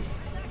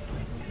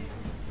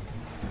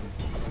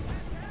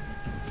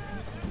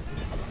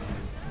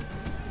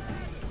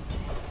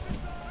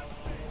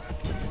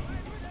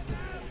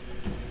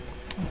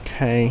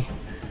 Okay.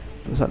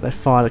 Looks like they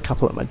fired a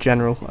couple at my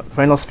general. I've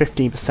only lost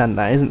 15%,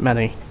 that isn't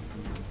many.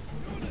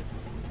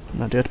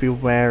 I do have to be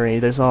wary.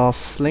 Those are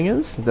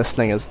slingers? They're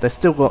slingers. They've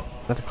still got...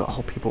 they've got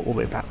whole people all the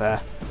way back there.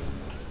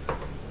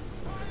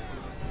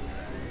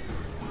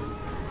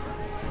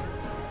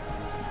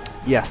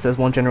 Yes, there's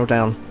one general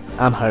down.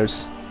 And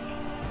hose.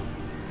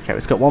 Okay,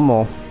 we've got one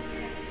more.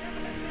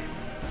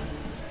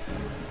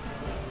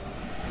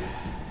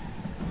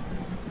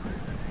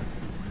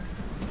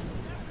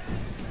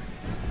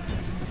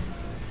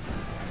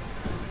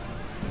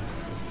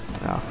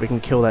 Now, if we can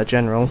kill their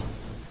general.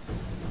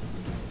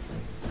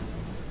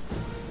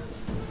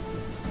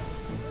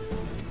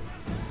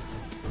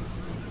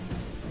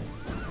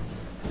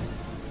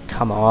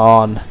 Come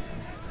on.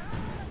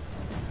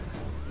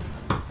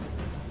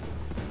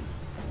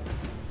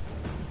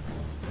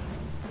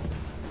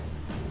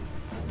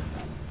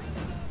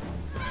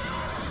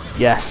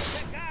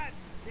 Yes.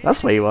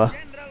 That's where you were.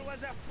 General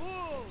was a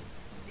fool.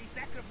 He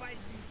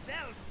sacrificed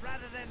himself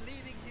rather than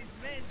leading his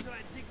men to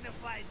a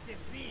dignified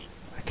defeat.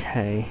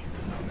 Okay.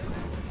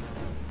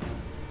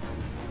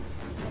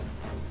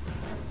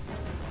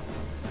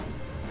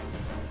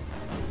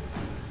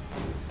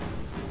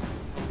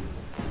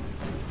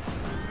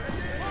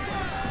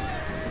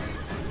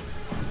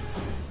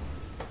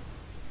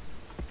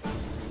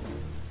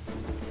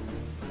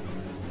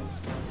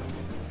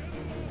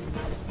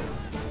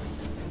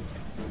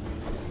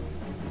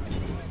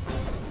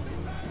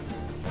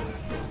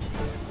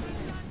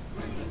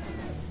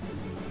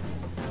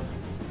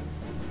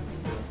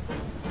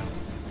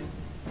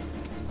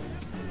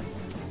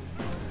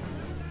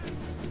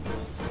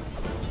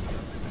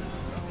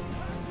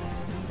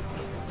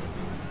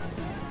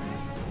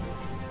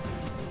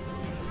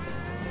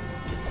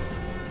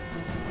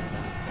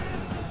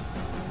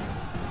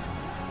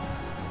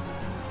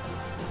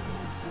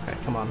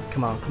 Come on,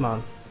 come on, come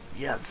on.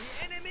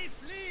 Yes! The enemy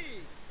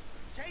flee.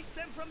 Chase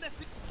them from the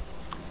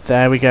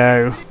There we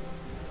go.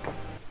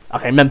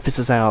 Okay, Memphis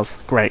is ours.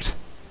 Great.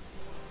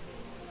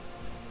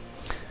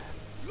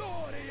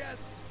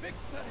 Glorious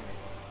victory!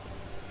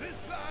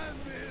 This land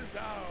is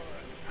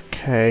ours!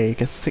 Okay,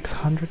 get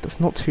 600. That's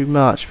not too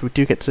much. We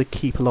do get to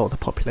keep a lot of the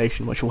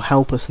population, which will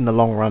help us in the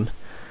long run.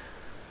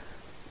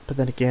 But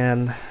then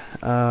again,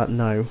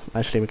 no.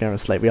 Actually, we're going to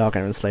enslave. We are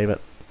going to enslave it.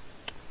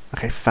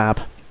 Okay,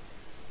 fab.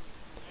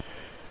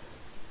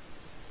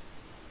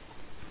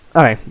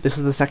 Okay, this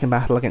is the second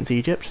battle against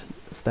Egypt.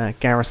 It's their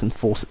garrison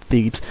force at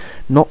Thebes.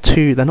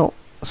 They're not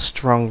a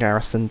strong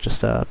garrison,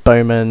 just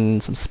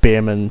bowmen, some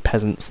spearmen,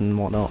 peasants and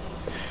whatnot.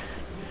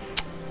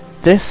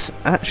 This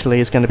actually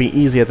is going to be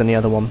easier than the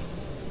other one.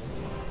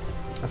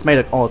 I've made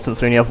it odd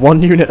since we only have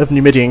one unit of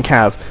Numidian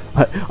cav.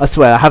 I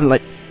swear, I haven't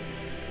like...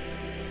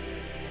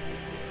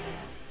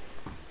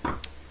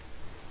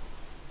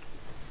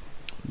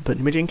 But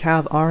Numidian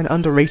cav are an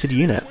underrated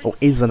unit, or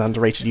is an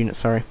underrated unit,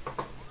 sorry.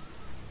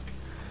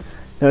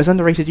 No, it's an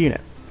underrated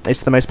unit.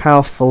 It's the most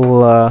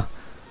powerful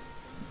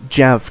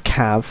Jav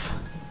Cav.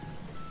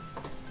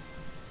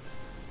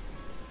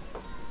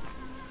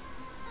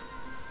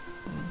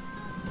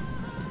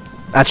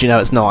 Actually, no,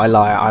 it's not. I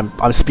lie.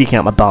 I'm speaking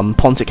out my bum.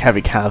 Pontic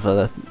Heavy Cav are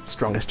the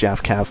strongest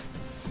Jav Cav.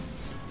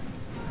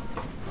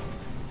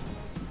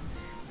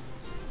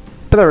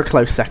 But they're a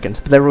close second.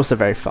 But they're also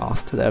very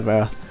fast.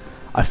 They're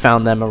I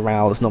found their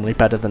morale is normally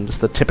better than just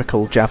the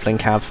typical Javelin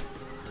Cav.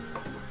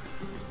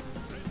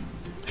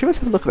 Should we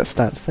have a look at their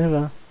stats? They have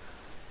a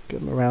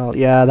good morale.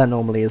 Yeah, that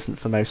normally isn't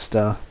for most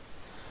Jav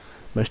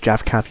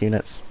Cav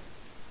units.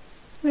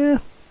 Yeah.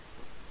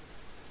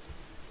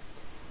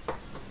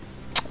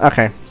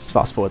 Okay, let's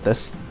fast forward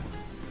this.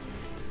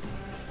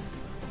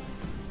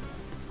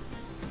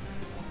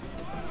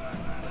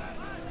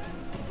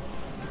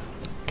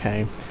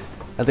 Okay.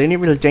 Now, the only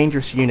really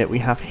dangerous unit we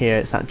have here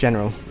is that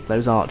general,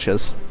 those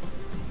archers.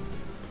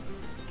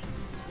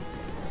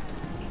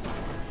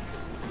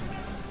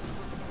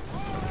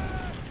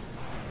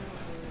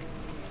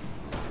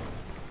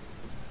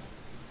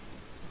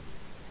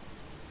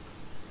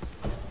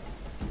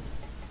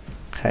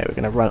 Okay, we're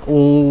going to run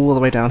all the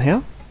way down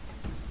here.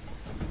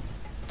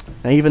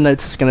 Now, even though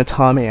this is going to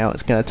tire me out,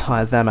 it's going to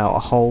tire them out a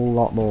whole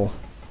lot more.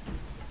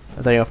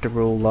 They,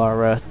 after all,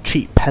 are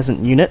cheap peasant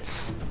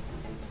units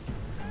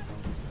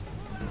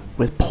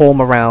with poor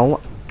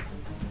morale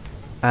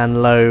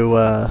and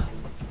low,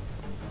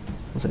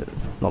 what's it?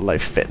 Not low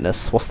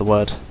fitness. What's the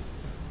word?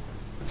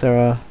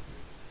 So,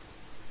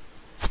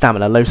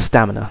 stamina. Low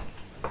stamina.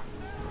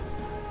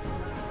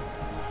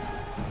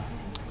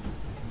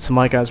 So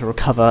my guys will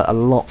recover a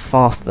lot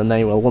faster than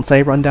they will. Once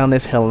they run down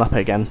this hill and up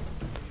again,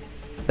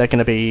 they're going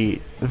to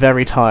be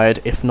very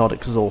tired, if not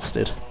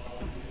exhausted.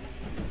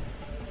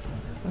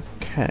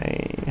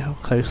 Okay, how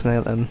close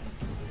are they then?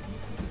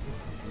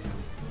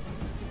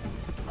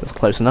 That's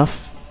close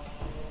enough.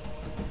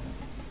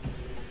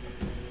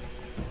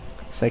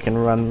 So they can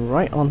run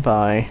right on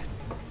by.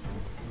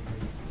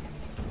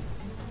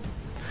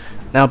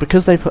 Now,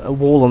 because they put a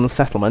wall on the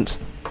settlement,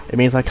 it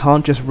means I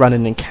can't just run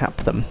in and cap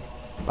them.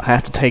 I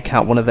have to take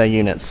out one of their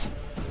units.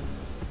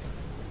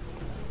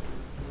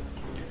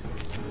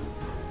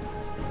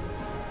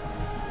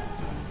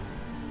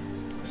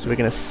 So we're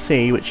going to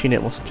see which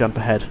unit wants to jump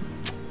ahead.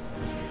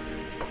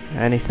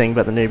 Anything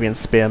but the Nubian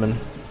spearmen.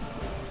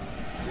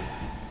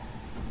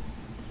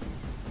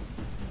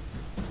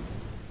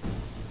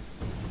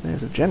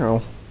 There's a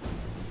general.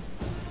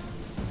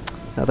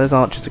 Now those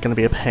archers are going to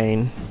be a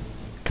pain,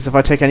 because if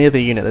I take any other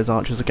unit, those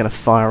archers are going to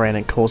fire in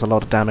and cause a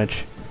lot of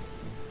damage.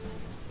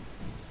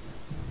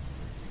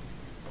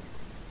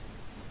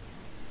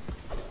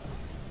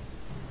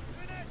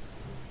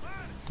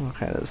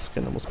 Okay, that's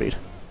normal speed.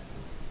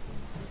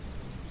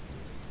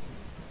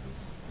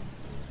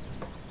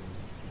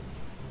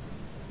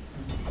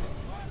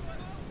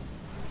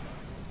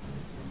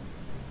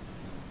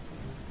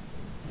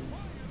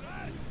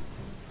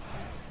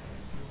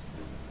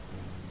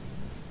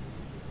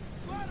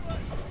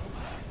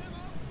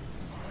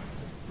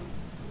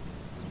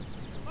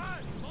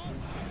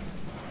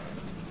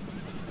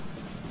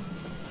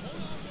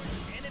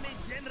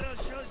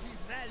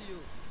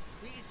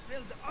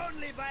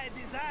 Only by a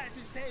desire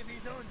to save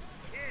his own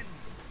skin.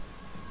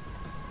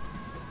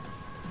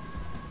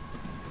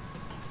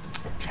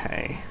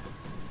 Okay.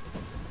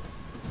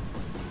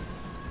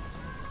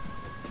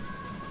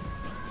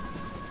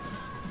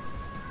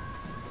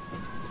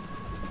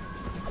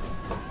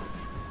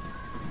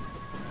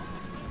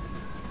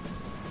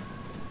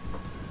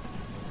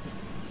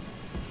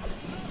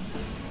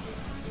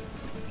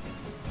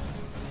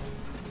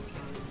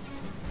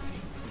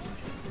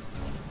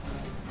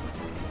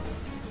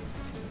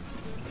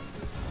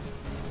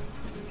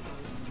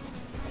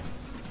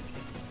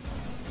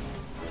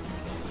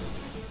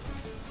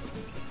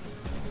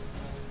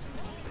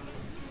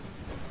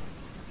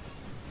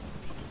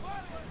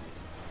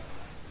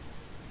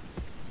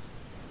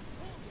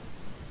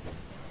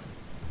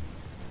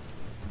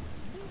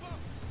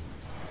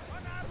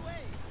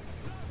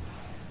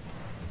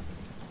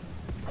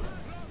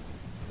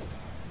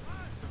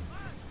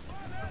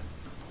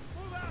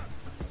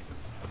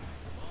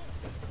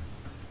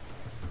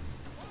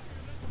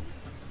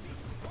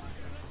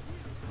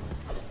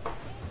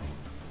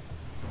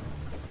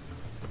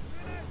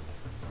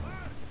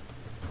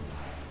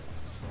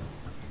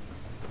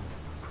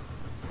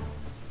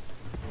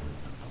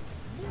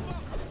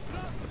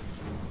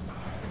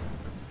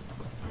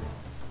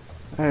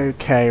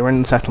 Okay, we're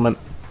in the settlement.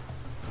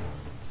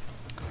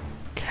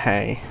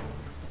 Okay.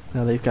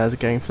 Now these guys are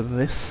going for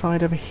this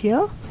side over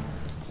here.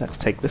 Let's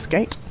take this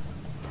gate.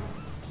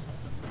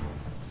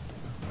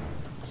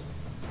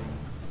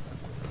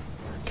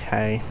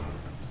 Okay.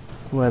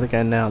 Where are they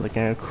going now? They're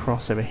going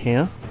across over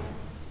here.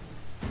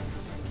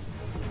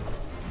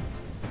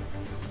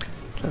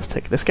 Let's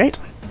take this gate.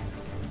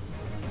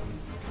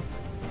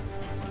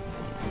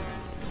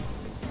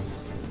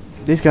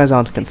 These guys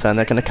aren't concerned,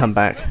 they're going to come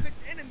back.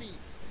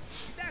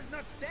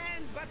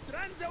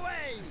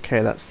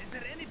 Okay, that's... Is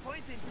there any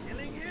point in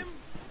killing him?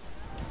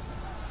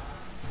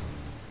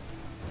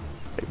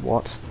 Wait,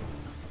 what?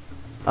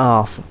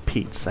 Ah, for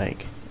Pete's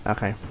sake.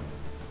 Okay.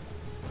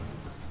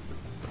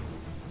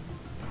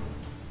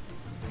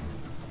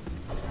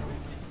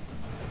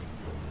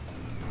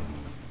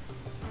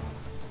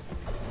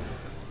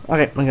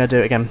 Okay, I'm gonna do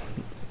it again.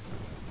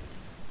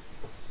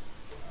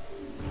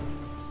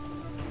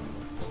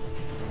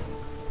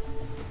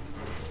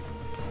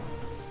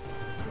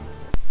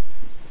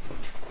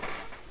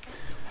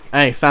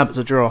 Hey, fab, it's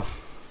a draw.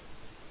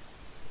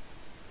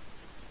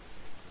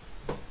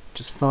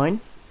 Just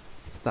fine.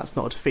 That's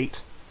not a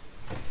defeat.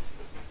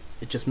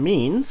 It just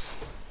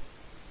means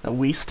that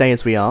we stay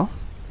as we are,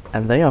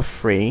 and they are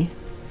free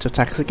to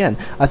attack us again.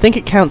 I think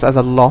it counts as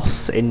a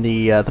loss in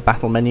the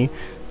battle menu,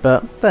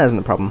 but that isn't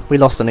a problem. We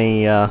lost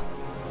only,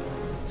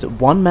 is it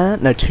one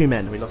man? No, 2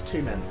 men. We lost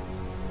 2 men.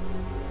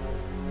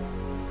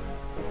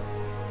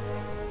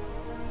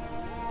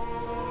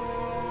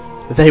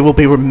 They will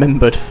be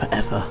remembered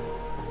forever.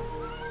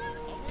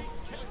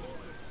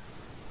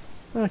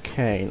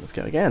 Okay, let's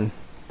go again.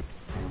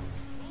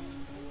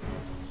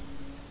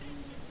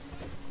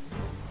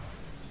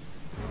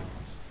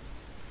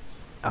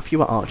 A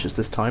fewer archers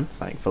this time,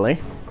 thankfully.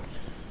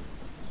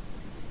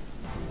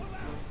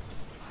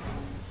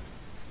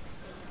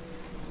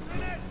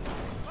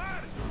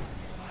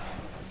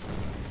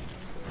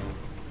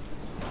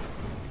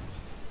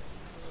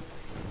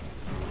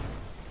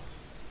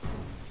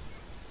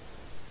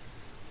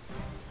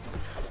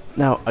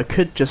 Now, I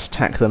could just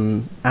attack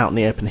them out in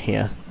the open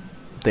here.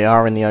 They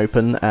are in the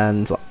open,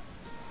 and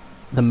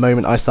the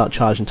moment I start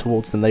charging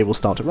towards them, they will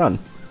start to run.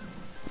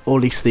 Or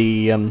at least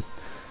the,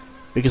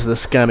 because of the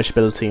skirmish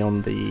ability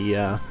on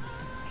the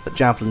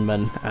javelin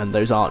men and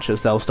those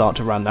archers, they'll start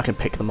to run. I can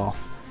pick them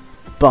off.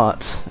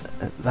 But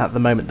at the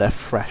moment, they're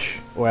fresh,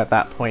 or at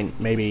that point,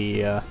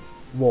 maybe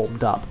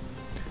warmed up.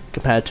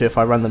 compared to if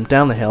I run them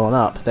down the hill and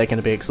up, they're going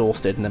to be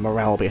exhausted and their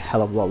morale will be a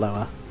hell of a lot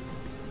lower.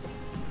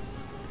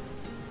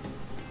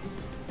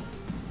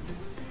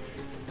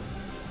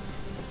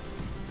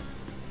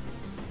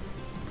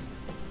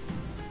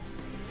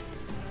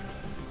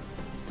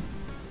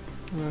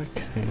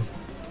 Okay.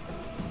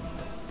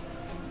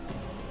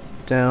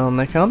 Down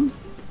they come.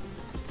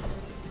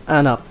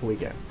 And up we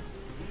go.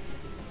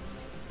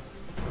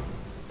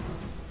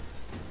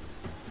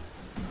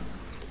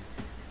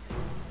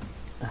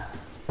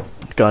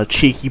 Got a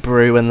cheeky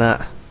brew in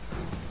that.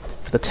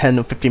 For the 10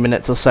 or 15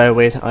 minutes or so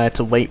I had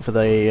to wait for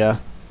the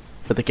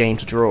game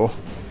to draw.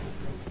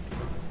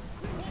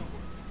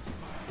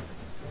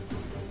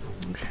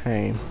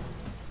 Okay.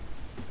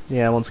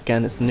 Yeah, once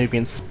again it's the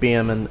Nubian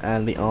spearmen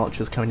and the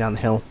archers coming down the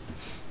hill.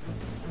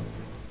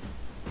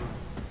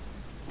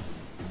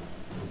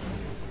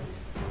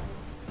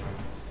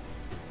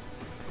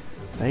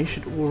 They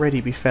should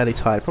already be fairly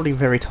tired, probably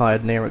very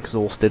tired, near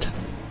exhausted.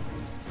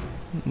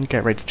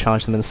 Get ready to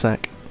charge them in a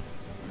sec.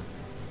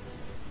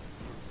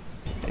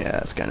 Yeah,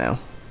 let's go now.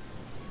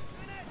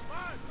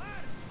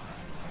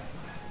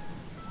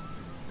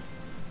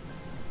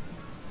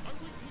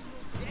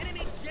 The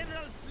enemy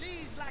general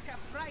flees like a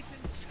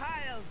frightened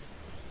child.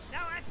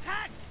 Now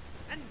attack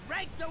and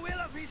break the will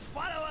of his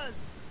followers.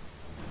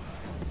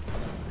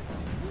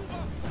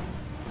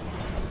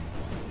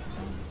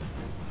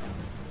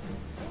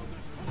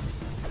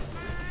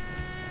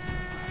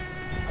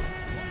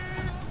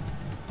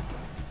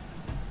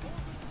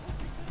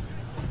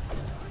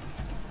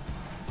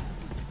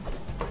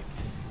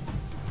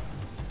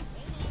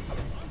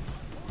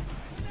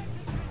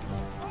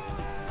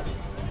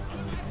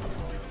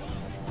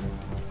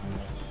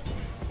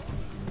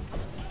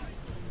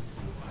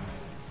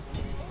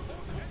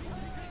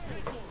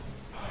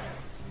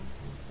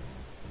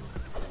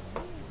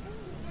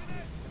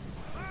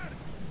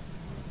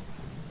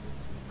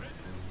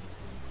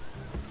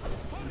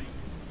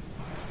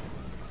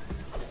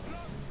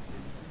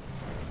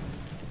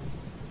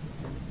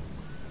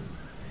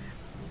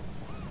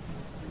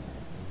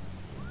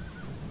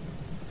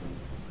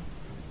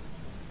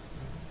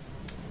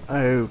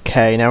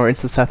 Okay, now we're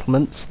into the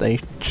settlements. They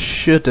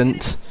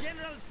shouldn't.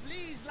 General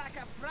flees like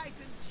a frightened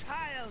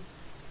child.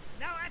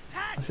 Now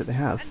attack I think they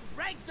have. and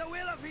break the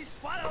will of his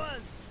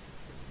followers.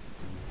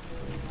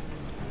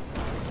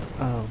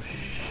 Oh,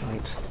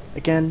 shite.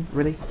 Again?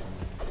 Really?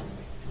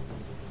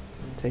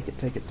 Take it,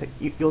 take it, take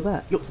it. You're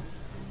there. You're...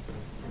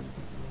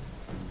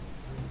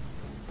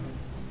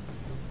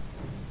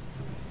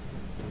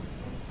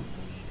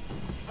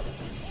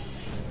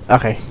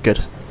 Okay,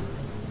 good.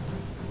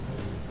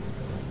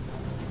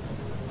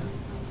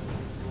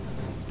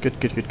 Good,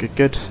 good, good, good,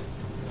 good.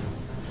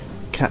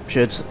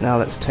 Captured. Now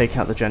let's take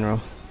out the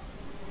general.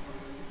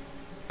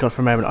 God,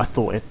 for a moment I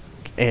thought it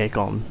had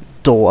gone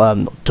door,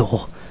 not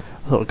door.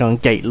 I thought it had gone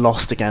gate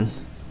lost again.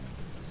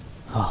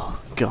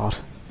 Oh, God.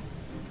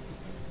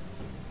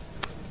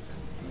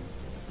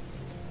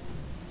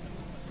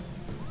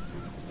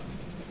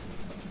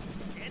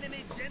 The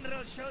enemy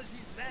general shows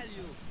his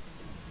value.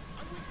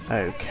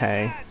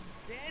 Okay.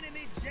 The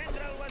enemy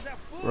general was a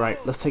fool.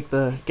 Right, let's take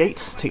the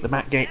gate, take the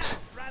back gate,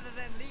 Rather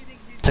than leading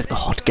his take the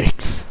men hot to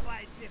gates.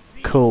 fight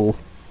defeat. Cool.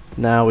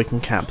 Now we can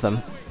cap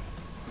them.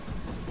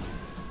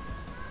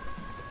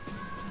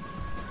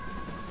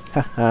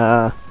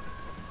 Haha.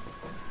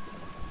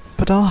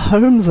 But our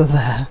homes are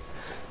there.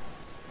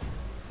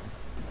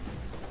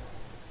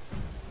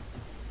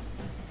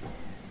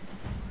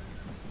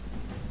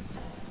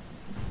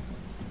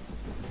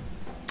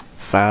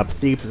 Fab.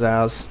 Thebes is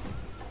ours.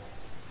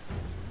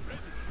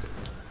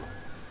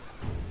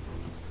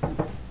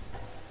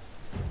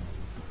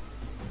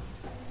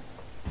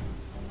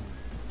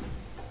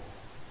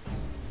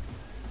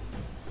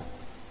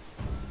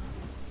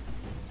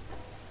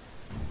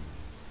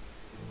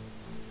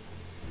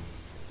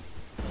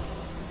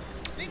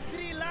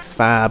 Victory lap.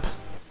 Fab.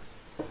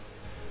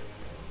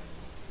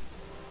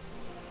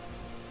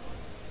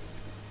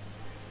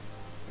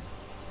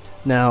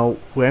 Now,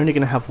 we're only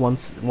going to have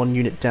one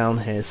unit down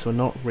here, so we're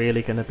not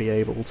really going to be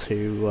able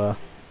to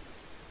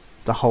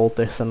hold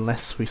this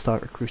unless we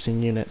start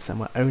recruiting units, and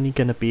we're only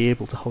going to be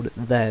able to hold it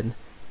then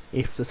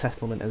if the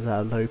settlement is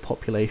a low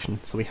population,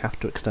 so we have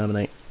to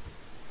exterminate.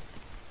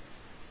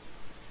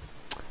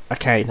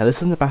 Okay, now this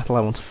isn't the battle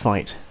I want to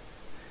fight.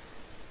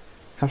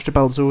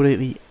 Hasdrubal's already at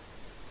the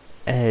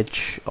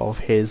edge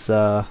of his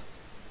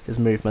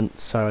movement,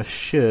 so I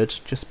should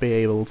just be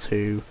able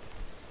to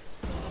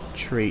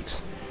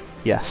treat.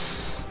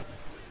 Yes,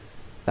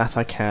 that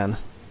I can.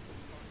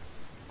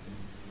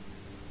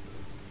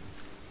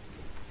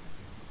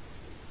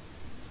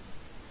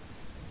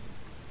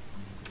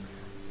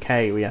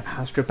 Okay, we have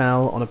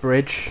Hasdrubal on a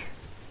bridge.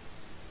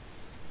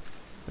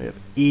 We have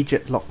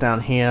Egypt locked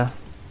down here.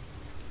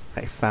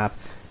 Okay, fab.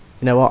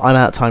 You know what, I'm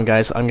out of time,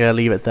 guys. I'm going to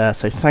leave it there.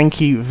 So thank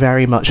you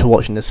very much for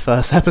watching this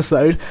first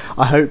episode.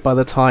 I hope by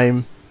the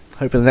time,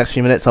 in the next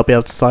few minutes, I'll be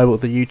able to decide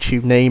what the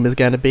YouTube name is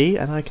going to be,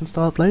 and I can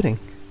start uploading.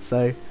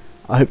 So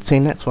I hope to see you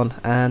in the next one,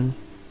 and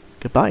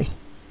goodbye.